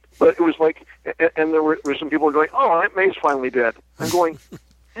 But it was like, and there were some people going, "Oh, Aunt May's finally dead." I'm going,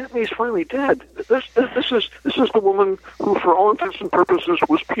 "Aunt May's finally dead. This is the woman who, for all intents and purposes,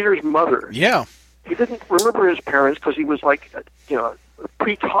 was Peter's mother." Yeah. He didn't remember his parents because he was like, a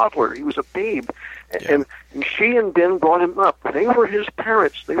pre-toddler. He was a babe, and she and Ben brought him up. They were his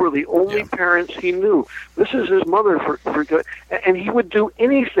parents. They were the only parents he knew. This is his mother for good, and he would do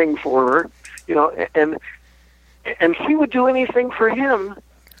anything for her, and she would do anything for him.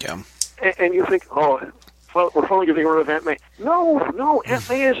 Yeah. And you think, oh, we're finally getting rid of Aunt May. No, Aunt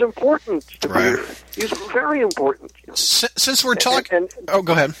May is important to Peter. He's very important. Since we're talking,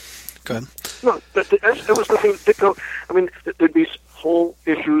 go ahead. Go ahead. No, it was the thing. Ditko. I mean, there'd be whole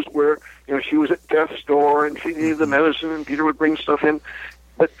issues where she was at death's door and she needed the medicine, and Peter would bring stuff in,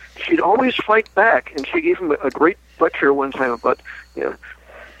 but she'd always fight back. And she gave him a great lecture one time about you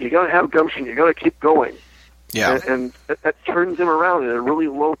got to have gumption, you got to keep going. Yeah, and that turned him around at a really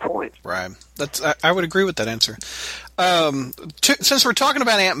low point. Right. I would agree with that answer. Since we're talking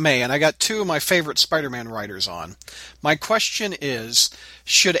about Aunt May, and I got two of my favorite Spider-Man writers on, my question is: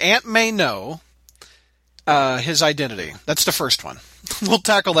 should Aunt May know his identity? That's the first one. We'll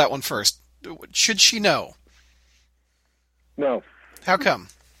tackle that one first. Should she know? No. How come?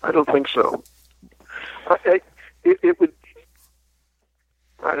 I don't think so. It would.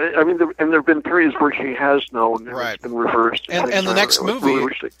 I mean, and there have been periods where she has known, and right. It's been reversed. And the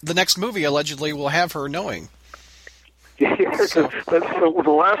next movie allegedly will have her knowing. Yeah, the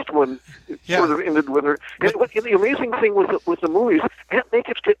last one sort of ended with her. And the amazing thing with the movies, Aunt May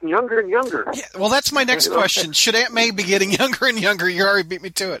keeps getting younger and younger. Yeah, well, that's my next question. Should Aunt May be getting younger and younger? You already beat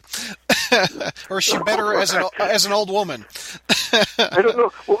me to it. Or is she better as an old woman? I don't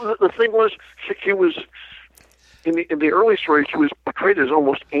know. Well, the thing was, she was in the early story, she was portrayed as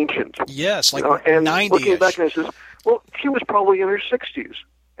almost ancient. Yes, like 90-ish. Looking back, and I says, well, she was probably in her 60s.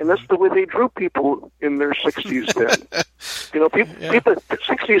 And that's the way they drew people in their 60s then. People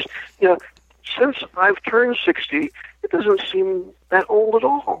 60s, since I've turned 60, it doesn't seem that old at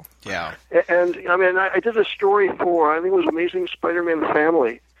all. Yeah. And, I mean, I did a story for, I think it was Amazing Spider-Man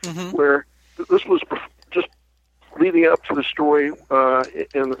Family, where this was just leading up to the story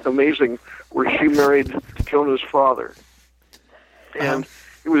in Amazing, where she married Jonah's father. And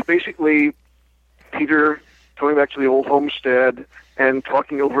it was basically Peter going back to the old homestead and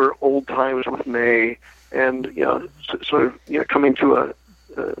talking over old times with May, and sort of coming to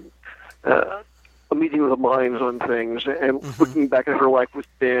a meeting of the minds on things, and looking back at her life with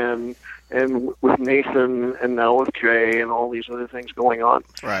Ben and with Nathan, and now with Jay, and all these other things going on.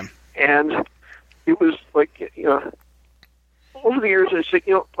 Right. And it was like over the years, I said,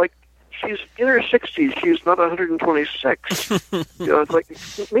 like, she's in her 60s. She's not 126. It's like,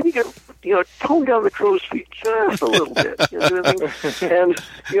 maybe tone down the crow's feet just a little bit. And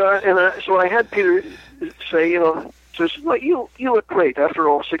so I had Peter say, says, well, you look great. After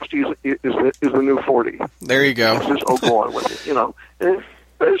all, 60 is the new 40. There you go. Says, go on with it. And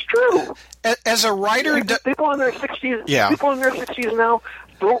it's true. As a writer, people in their 60s, people in their 60s now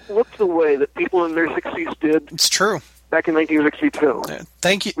don't look the way that people in their 60s did. It's true. Back in 1962.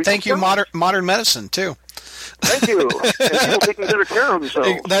 Thank you, modern medicine too. Thank you. And people taking better care of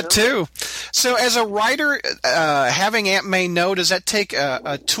themselves. That too. So, as a writer, having Aunt May know, does that take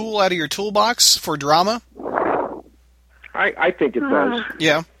a tool out of your toolbox for drama? I think it does.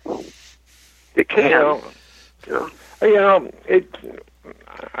 Yeah. It can.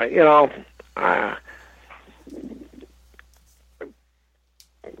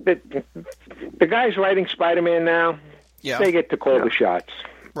 The guys writing Spider-Man now, they get to call the shots.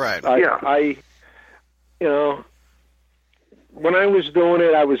 Right. When I was doing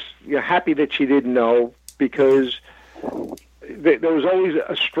it, I was happy that she didn't know, because there was always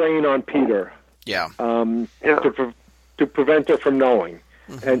a strain on Peter. Yeah. To prevent her from knowing,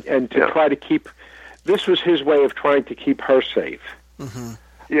 and to try to keep. This was his way of trying to keep her safe. Mm-hmm.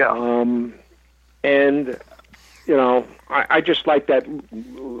 Yeah. And I just like that.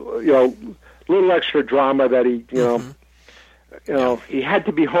 Little extra drama that he. He had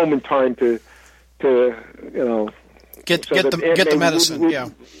to be home in time to get the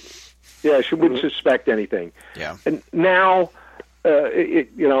medicine. She wouldn't suspect anything. Yeah. And now,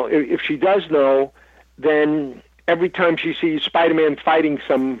 if she does know, then every time she sees Spider-Man fighting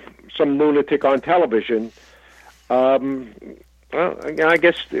some lunatic on television, I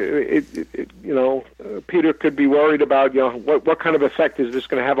guess Peter could be worried about what kind of effect is this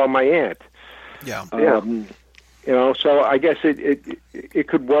going to have on my aunt. Yeah. So I guess it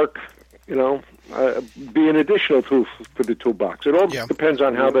could work. Be an additional tool for the toolbox. It all depends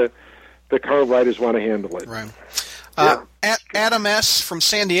on how the current writers want to handle it. Right. Adam S. from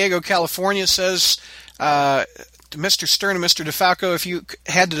San Diego, California says, Mr. Stern and Mr. DeFalco, if you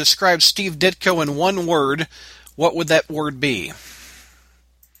had to describe Steve Ditko in one word, what would that word be?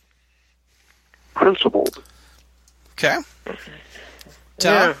 Principled. Okay.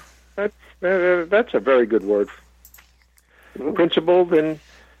 Tom? Yeah, that's a very good word. Principled, and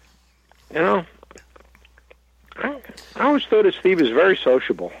I always thought of Steve as very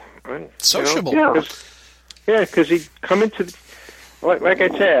sociable. Sociable? Because he'd come into, like I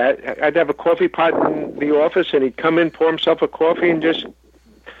said, I'd have a coffee pot in the office, and he'd come in, pour himself a coffee, and just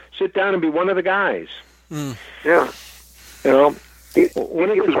sit down and be one of the guys. Mm. Yeah. He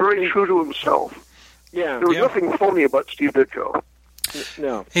was very true to himself. Yeah. There was nothing phony about Steve Ditko.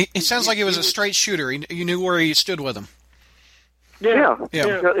 No. He sounds like he was a straight shooter. You knew where he stood with him. Yeah.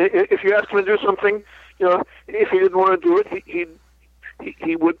 If you asked him to do something, if he didn't want to do it,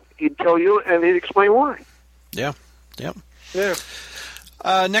 he'd tell you, and he'd explain why. Yeah. Yeah.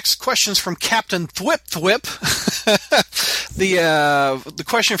 Next question's from Captain Thwip. The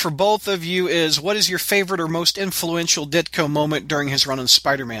question for both of you is, what is your favorite or most influential Ditko moment during his run on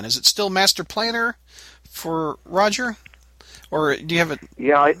Spider-Man? Is it still Master Planner for Roger? Or do you have it?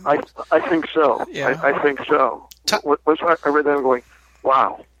 Yeah, I think so. Yeah. I think so. Once I read that, I'm going,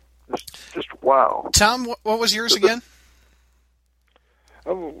 wow. Just wow. Tom, what was yours again?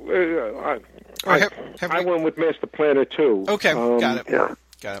 I went with Master Planner too. Okay, got it. Yeah.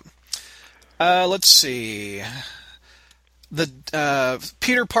 Got it. Let's see. The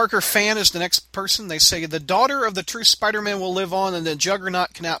Peter Parker fan is the next person. They say the daughter of the true Spider-Man will live on, and the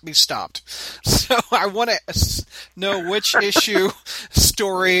Juggernaut cannot be stopped. So I want to know which issue,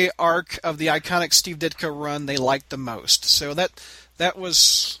 story, arc of the iconic Steve Ditko run they liked the most. So that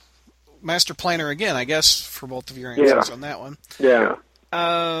was Master Planner again, I guess, for both of your answers on that one. Yeah.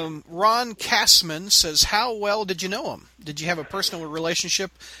 Ron Kassman says, how well did you know him? Did you have a personal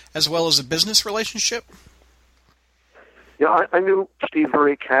relationship as well as a business relationship? Yeah, I knew Steve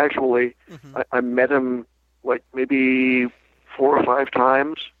very casually. Mm-hmm. I met him like maybe 4 or 5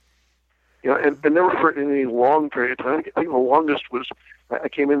 times. And never for any long period of time. I think the longest was I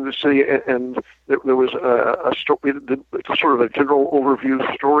came into the city and there was a story. We did sort of a general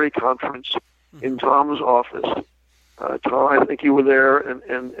overview story conference in Tom's office. Tom, I think you were there,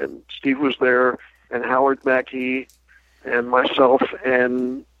 and Steve was there, and Howard Mackey, and myself,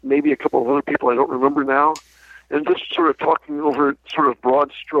 and maybe a couple of other people I don't remember now, and just sort of talking over sort of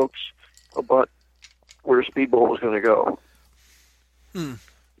broad strokes about where Speedball was going to go.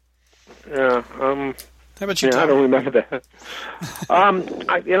 Yeah. How about you, Tom? I don't remember that.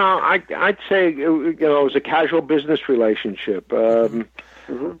 I'd say it was a casual business relationship.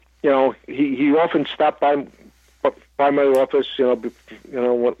 Mm-hmm. He often stopped by my office, when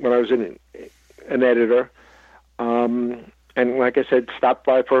I was an editor, and like I said, stopped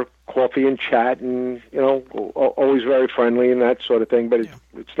by for coffee and chat, and always very friendly and that sort of thing. But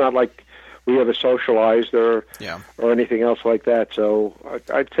it's not like we ever socialized or anything else like that. So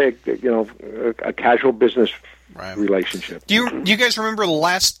I'd say a casual business relationship. Do you guys remember the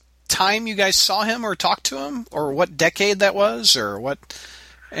last time you guys saw him or talked to him, or what decade that was, or what?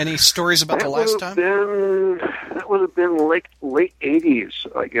 Any stories about the last time? That would have been late 80s,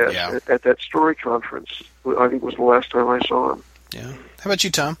 I guess, at that story conference. I think was the last time I saw him. Yeah. How about you,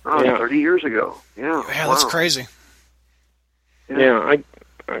 Tom? 30 years ago. Yeah. Yeah, that's crazy. Yeah,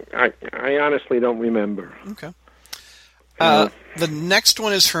 I honestly don't remember. Okay. The next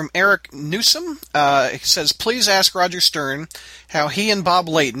one is from Eric Newsom. He says, please ask Roger Stern how he and Bob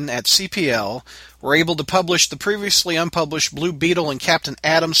Layton at CPL were able to publish the previously unpublished Blue Beetle and Captain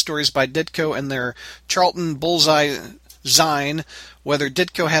Atom stories by Ditko and their Charlton Bullseye Zine, whether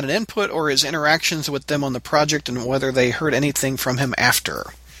Ditko had an input or his interactions with them on the project, and whether they heard anything from him after.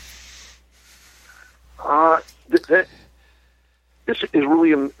 This is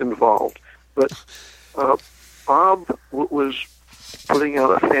really involved, but Bob was putting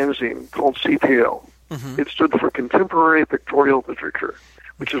out a fanzine called CPL. Mm-hmm. It stood for Contemporary Pictorial Literature,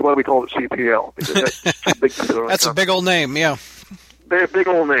 which is why we call it CPL. Because that's a big old name, yeah. Big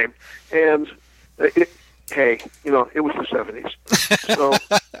old name. And it was the 70s. So,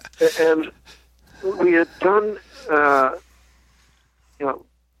 and we had done,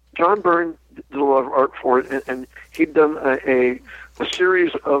 John Byrne did a lot of art for it, and he'd done a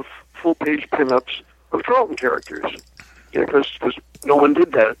series of full-page pinups of Charlton characters. Because no one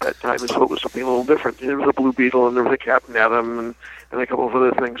did that at that time, and so it was something a little different. There was a Blue Beetle, and there was a Captain Atom, and a couple of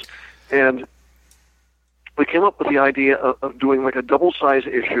other things. And we came up with the idea of doing like a double-size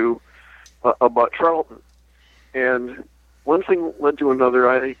issue about Charlton. And one thing led to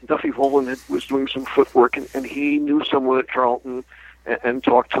another. Duffy Volan was doing some footwork, and he knew someone at Charlton and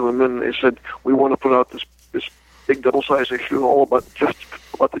talked to them, and they said, we want to put out this big double-size issue all about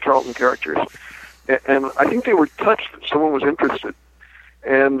the Charlton characters. And I think they were touched that someone was interested.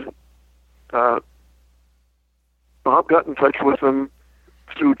 And Bob got in touch with them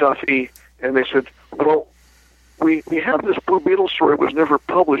through Duffy, and they said, well, we have this Blue Beetle story. It was never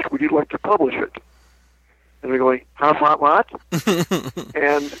published. Would you like to publish it? And we're going, what?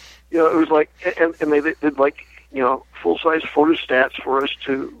 And, it was like, and they did like, full-size photostats for us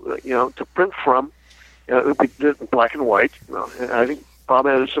to print from. It would be in black and white. And I think Bob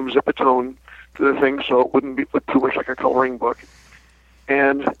added some Zipatone to the thing, so it wouldn't look too much like a coloring book.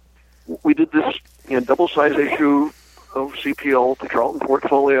 And we did this double-size issue of CPL, the Charlton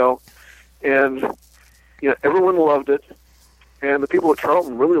portfolio, and everyone loved it, and the people at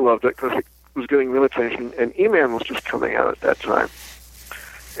Charlton really loved it because it was getting real attention, and E-Man was just coming out at that time.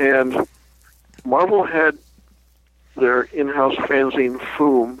 And Marvel had their in-house fanzine,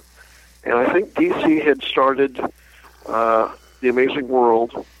 Foom, and I think DC had started The Amazing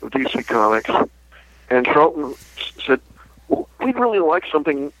World of DC Comics, and Charlton said, well, we'd really like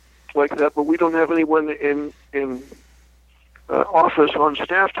something like that, but we don't have anyone in office on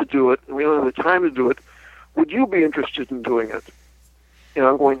staff to do it, and we don't have the time to do it. Would you be interested in doing it?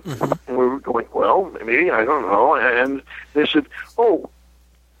 I'm going, and we were going, well, maybe, I don't know. And they said, oh,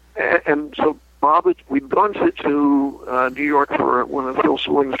 And so Bob, we'd gone to New York for one of Phil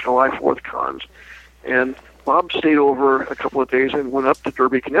Sewell's July 4th cons, and Bob stayed over a couple of days and went up to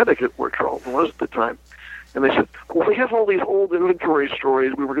Derby, Connecticut, where Charlton was at the time. And they said, well, we have all these old inventory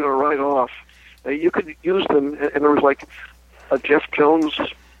stories we were going to write off. You could use them. And there was like a Jeff Jones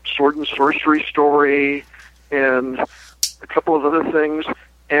sword and sorcery story and a couple of other things,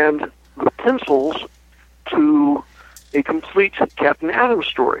 and the pencils to a complete Captain Adams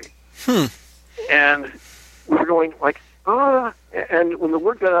story. And we were going like, and when the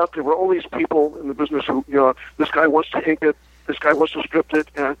word got out, there were all these people in the business who, this guy wants to ink it, this guy wants to script it,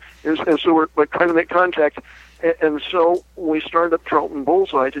 and so we're trying to make contact. And so we started up Charlton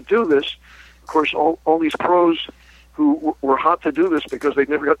Bullseye to do this. Of course, all these pros who were hot to do this because they'd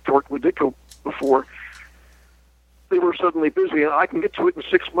never got to work with Ditko before, they were suddenly busy, and I can get to it in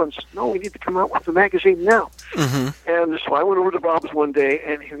 6 months. No, we need to come out with the magazine now. And so I went over to Bob's one day,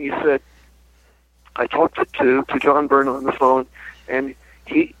 and he said, I talked to John Byrne on the phone, and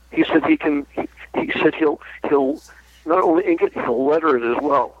he said he'll not only ink it, he'll letter it as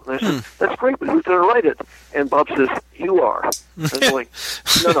well. And I said, that's great, but who's going to write it? And Bob says, you are. And I'm going,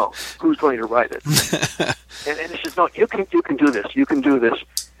 no, who's going to write it? and he says, no, you can do this. You can do this.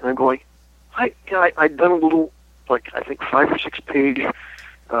 And I'm going, I'd done a little, I think 5 or 6 page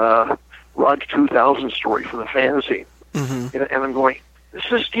Rod 2000 story for the fanzine. And I'm going, this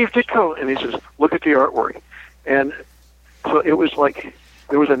is Steve Ditko. And he says, look at the artwork. And so it was like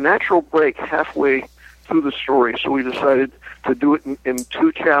there was a natural break halfway through the story, so we decided to do it in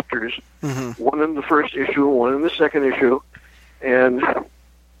 2 chapters, one in the first issue, one in the second issue. And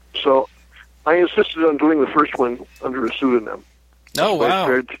so I insisted on doing the first one under a pseudonym. Oh, wow.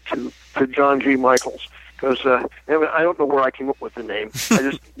 Compared to John G. Michaels. Because I don't know where I came up with the name. I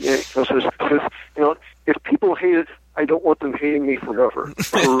just, if people hate it, I don't want them hating me forever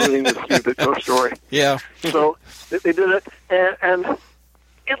for ruining the Steve Ditko story. Yeah. So they did it, and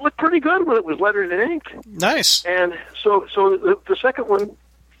it looked pretty good when it was lettered and inked. Nice. And so the second one,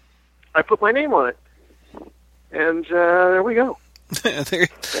 I put my name on it, and there we go. And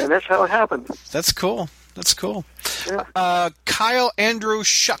that's how it happened. That's cool. That's cool. Yeah. Kyle Andrew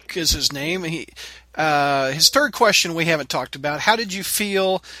Shuck is his name. His third question we haven't talked about. How did you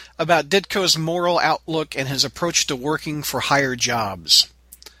feel about Ditko's moral outlook and his approach to working for higher jobs?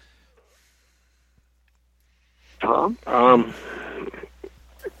 Tom? I'm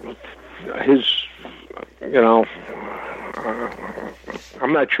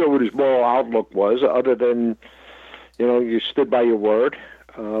not sure what his moral outlook was, other than, you stood by your word,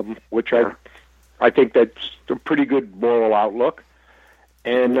 which I think that's a pretty good moral outlook.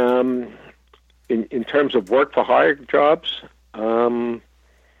 And in terms of work for hire jobs,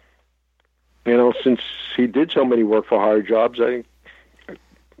 since he did so many work for hire jobs,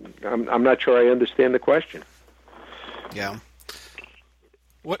 I'm not sure I understand the question. Yeah.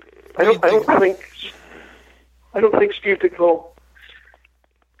 What? I don't think Steve Ditko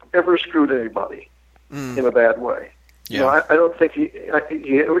ever screwed anybody in a bad way. Yeah. I don't think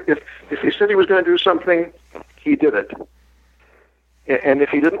if he said he was going to do something, he did it. And if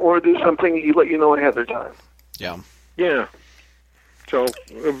he didn't want to do something, he let you know ahead of time. Yeah. Yeah. So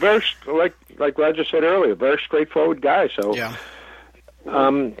very, like Roger said earlier, very straightforward guy. So yeah.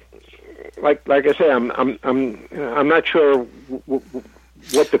 Like I say, I'm not sure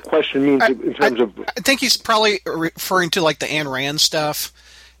what the question means in terms of. I think he's probably referring to like the Ayn Rand stuff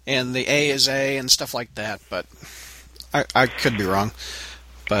and the A is A and stuff like that, but I could be wrong.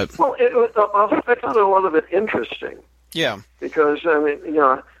 But well, I found a lot of it interesting. Yeah. Because I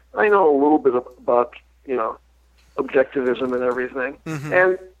know a little bit about objectivism and everything,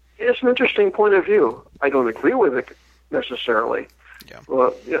 and it's an interesting point of view. I don't agree with it necessarily,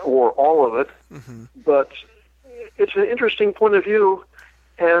 or all of it, but it's an interesting point of view,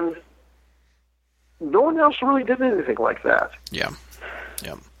 and no one else really did anything like that. Yeah.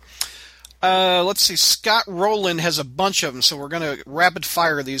 Let's see. Scott Rowland has a bunch of them, so we're going to rapid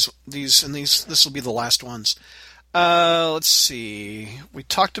fire these, and this will be the last ones. Let's see. We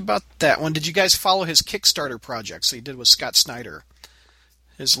talked about that one. Did you guys follow his Kickstarter projects he did with Scott Snyder?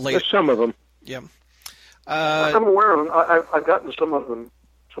 There's some of them. Yeah. I'm aware of them. I've gotten some of them,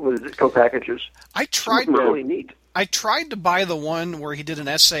 some of the Ditko packages. I tried. Really neat. I tried to buy the one where he did an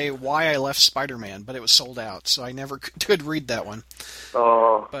essay why I left Spider-Man, but it was sold out, so I never could read that one.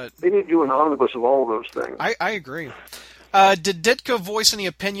 But they need to do an omnibus of all of those things. I agree. Did Ditko voice any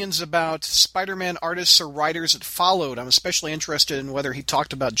opinions about Spider-Man artists or writers that followed? I'm especially interested in whether he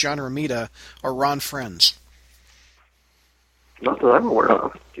talked about John Romita or Ron Frenz. Not that I'm aware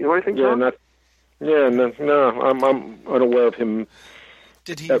of. Do you know anything, John? No, I'm unaware of him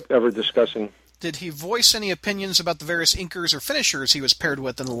ever discussing. Did he voice any opinions about the various inkers or finishers he was paired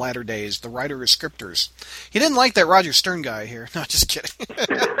with in the latter days, the writer or scripters? He didn't like that Roger Stern guy here. No, just kidding.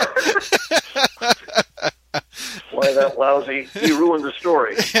 Why, that lousy, he ruined the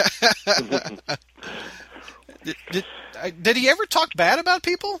story. Did he ever talk bad about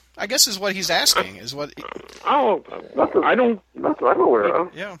people? I guess is what he's asking. I don't. Not that I'm aware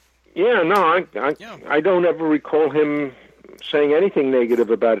of. Yeah. Yeah, no, I don't ever recall him saying anything negative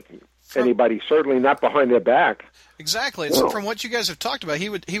about anybody. Certainly not behind their back. Exactly. It's from what you guys have talked about, he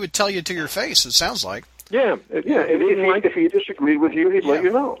would tell you to your face. It sounds like. Yeah. If he disagreed with you, he'd let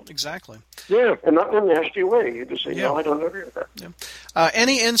you know. Exactly. Yeah, and not in a nasty way. He'd just say, "No, I don't agree with that." Yeah.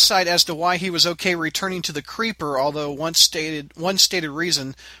 Any insight as to why he was okay returning to the Creeper? Although one stated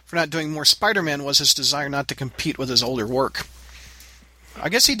reason for not doing more Spider-Man was his desire not to compete with his older work. I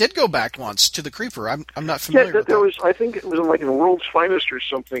guess he did go back once to the Creeper. I'm not familiar with that. I think it was in World's Finest or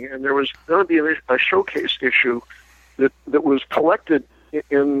something, and there was going to be a showcase issue that was collected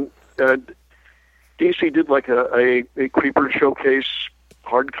in. DC did like a Creeper showcase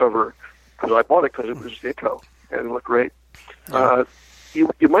hardcover because I bought it because it was Ditko and it looked great. Yeah. You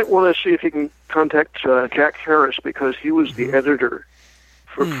might want to see if you can contact Jack Harris because he was the editor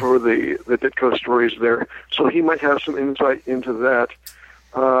for the Ditko stories there, so he might have some insight into that.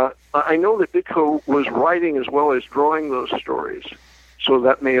 I know that Ditko was writing as well as drawing those stories, so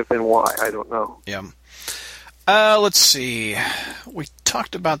that may have been why. I don't know. Yeah. Let's see. We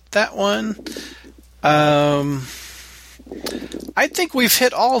talked about that one. I think we've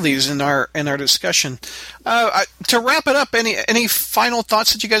hit all these in our discussion. To wrap it up, any final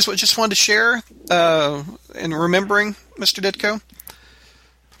thoughts that you guys just wanted to share in remembering Mr. Ditko?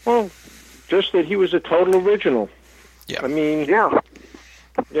 Well, just that he was a total original. Yeah. I mean,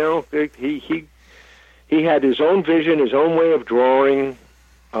 he had his own vision, his own way of drawing,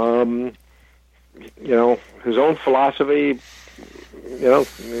 his own philosophy.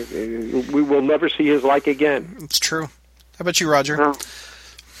 We will never see his like again. It's true. How about you, Roger? No,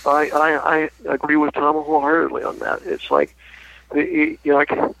 I agree with Tom wholeheartedly on that. It's like,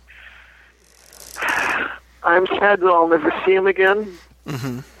 I'm sad that I'll never see him again,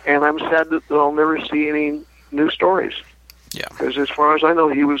 and I'm sad that I'll never see any new stories. Yeah. Because as far as I know,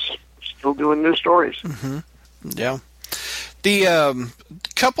 he was still doing new stories. Mm-hmm. Yeah. The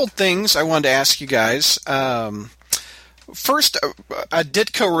couple things I wanted to ask you guys. First, a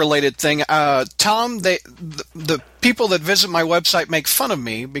Ditko-related thing. Tom, the people that visit my website make fun of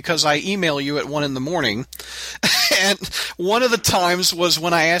me because I email you at 1 a.m. And one of the times was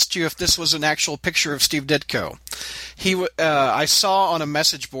when I asked you if this was an actual picture of Steve Ditko. I saw on a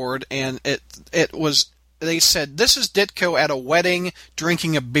message board, and it was. They said, "This is Ditko at a wedding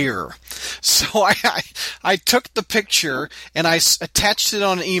drinking a beer." So I took the picture and I attached it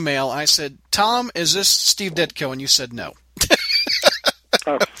on an email. I said, "Tom, is this Steve Ditko?" And you said no.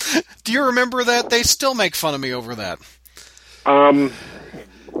 Do you remember that? They still make fun of me over that. No.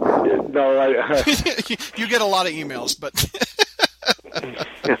 You get a lot of emails, but...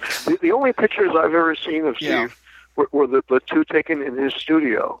 The only pictures I've ever seen of Steve were the two taken in his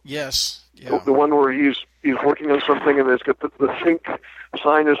studio. Yes. Yeah. The one where he's working on something and there's got the Think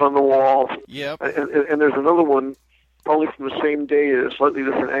sign is on the wall. Yep. And there's another one probably from the same day at a slightly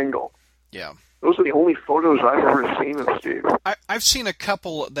different angle. Yeah. Those are the only photos I've ever seen of Steve. I've seen a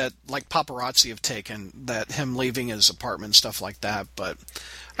couple that like paparazzi have taken, that him leaving his apartment and stuff like that. But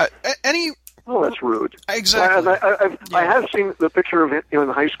any. Oh, that's rude. Exactly. I have seen the picture of him in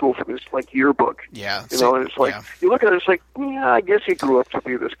high school from his yearbook. Yeah. And it's like you look at it, it's like, yeah, I guess he grew up to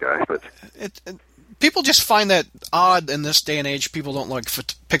be this guy. But people just find that odd in this day and age. People don't like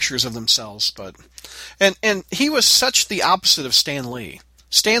pictures of themselves, but and he was such the opposite of Stan Lee.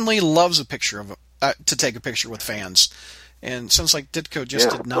 Stan Lee loves a picture to take a picture with fans, and it sounds like Ditko just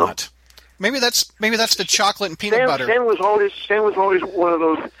did not. Maybe that's the chocolate and peanut butter. Stan was always one of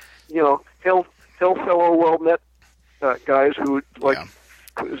those, hail fellow well met guys who was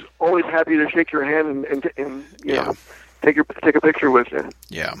always happy to shake your hand and take a picture with you.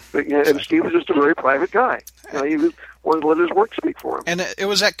 Yeah. But, and Steve was just a very private guy. He wanted to let his work speak for him. And it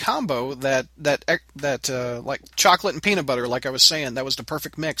was that combo that like chocolate and peanut butter, like I was saying, that was the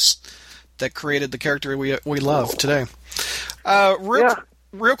perfect mix that created the character we love today.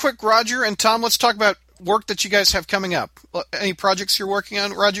 Real quick, Roger and Tom, let's talk about work that you guys have coming up. Any projects you're working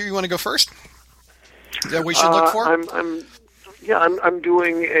on? Roger, you want to go first? That we should look for? I'm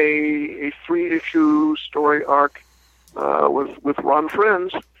doing a 3-issue story arc with Ron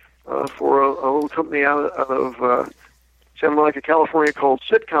Friends for a little company out of Santa Monica, California called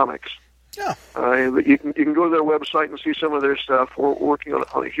Sid Comics. Yeah. You can go to their website and see some of their stuff. We're working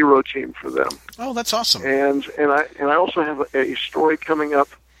on a hero team for them. Oh, that's awesome. And I also have a story coming up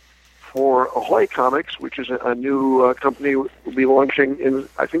for Ahoy Comics, which is a new company will be launching in,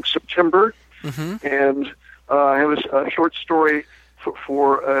 I think, September. Mm-hmm. And I have a short story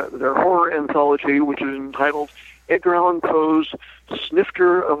for their horror anthology, which is entitled Edgar Allan Poe's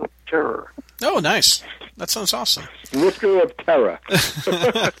Snifter of Terror. Oh, nice. That sounds awesome. Snifter of Terror.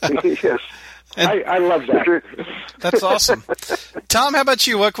 Yes. I love that. That's awesome. Tom, how about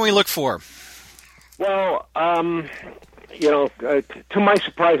you? What can we look for? Well, to my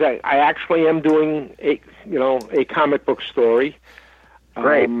surprise, I actually am doing a comic book story.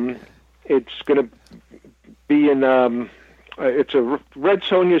 Great. It's going to be in it's a Red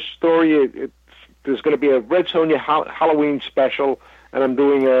Sonja story. There's going to be a Red Sonja Halloween special, and I'm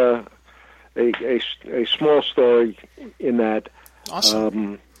doing a small story in that.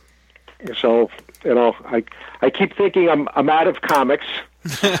 Awesome. So I keep thinking I'm out of comics.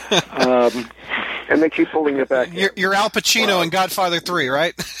 And they keep pulling it back. You're Al Pacino in Godfather 3,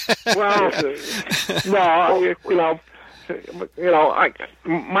 right? Well, no,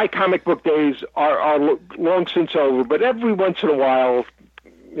 my comic book days are long since over. But every once in a while,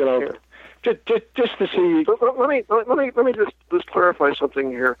 just to see. But let me just clarify something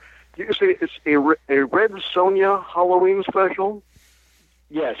here. You say it's a Red Sonja Halloween special?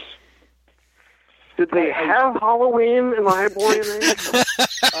 Yes. Did they have Halloween in the Hyborian Age?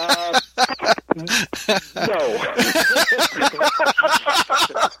 No.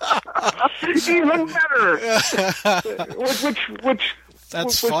 Even better. Which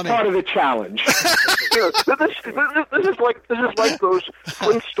That's was funny. Part of the challenge. This is like those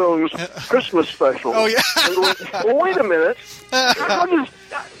Flintstones Christmas specials. Oh yeah. Well, wait a minute. How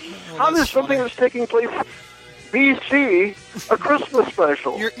does something that's taking place BC a Christmas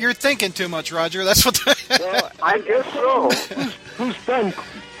special? You're thinking too much, Roger. That's what. Well, I guess so. Who's done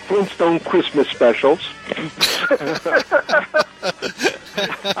Flintstone Christmas specials?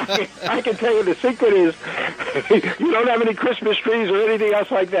 I can tell you the secret is you don't have any Christmas trees or anything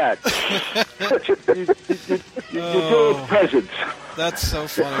else like that. You do with presents. That's so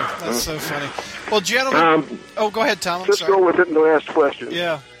funny. That's so funny. Well, gentlemen. Go ahead, Tom. I'm Just sorry. go with it and don't ask questions.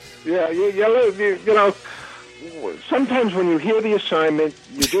 Yeah. Yeah, you know, sometimes when you hear the assignment,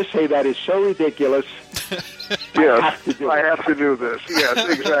 you just say, that is so ridiculous. Yes, I have to do this. Yes,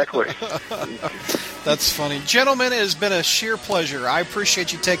 exactly. That's funny. Gentlemen, it has been a sheer pleasure. I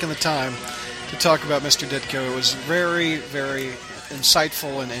appreciate you taking the time to talk about Mr. Ditko. It was very, very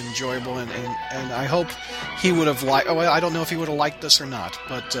insightful and enjoyable, and I hope he would have liked... I don't know if he would have liked this or not,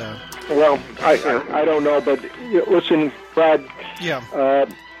 but... Well, I don't know, but listen, Brad... Yeah.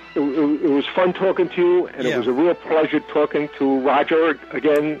 It was fun talking to you, and it was a real pleasure talking to Roger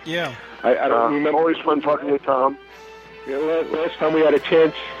again. Yeah. I don't remember. Always fun talking with Tom. Last time we had a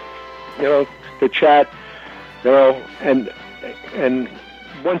chance, to chat, and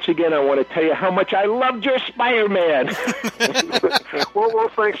once again, I want to tell you how much I loved your Spider-Man. well,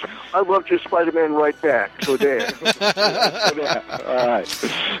 thanks. I loved your Spider-Man right back. So there.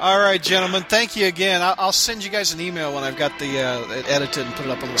 All right, gentlemen. Thank you again. I'll send you guys an email when I've got it edited and put it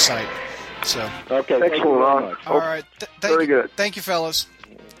up on the site. So. Okay. Thanks a lot. All right. Very good. Thank you, fellas.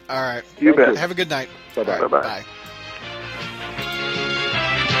 All right. You bet. Have a good night. Bye-bye. Bye-bye.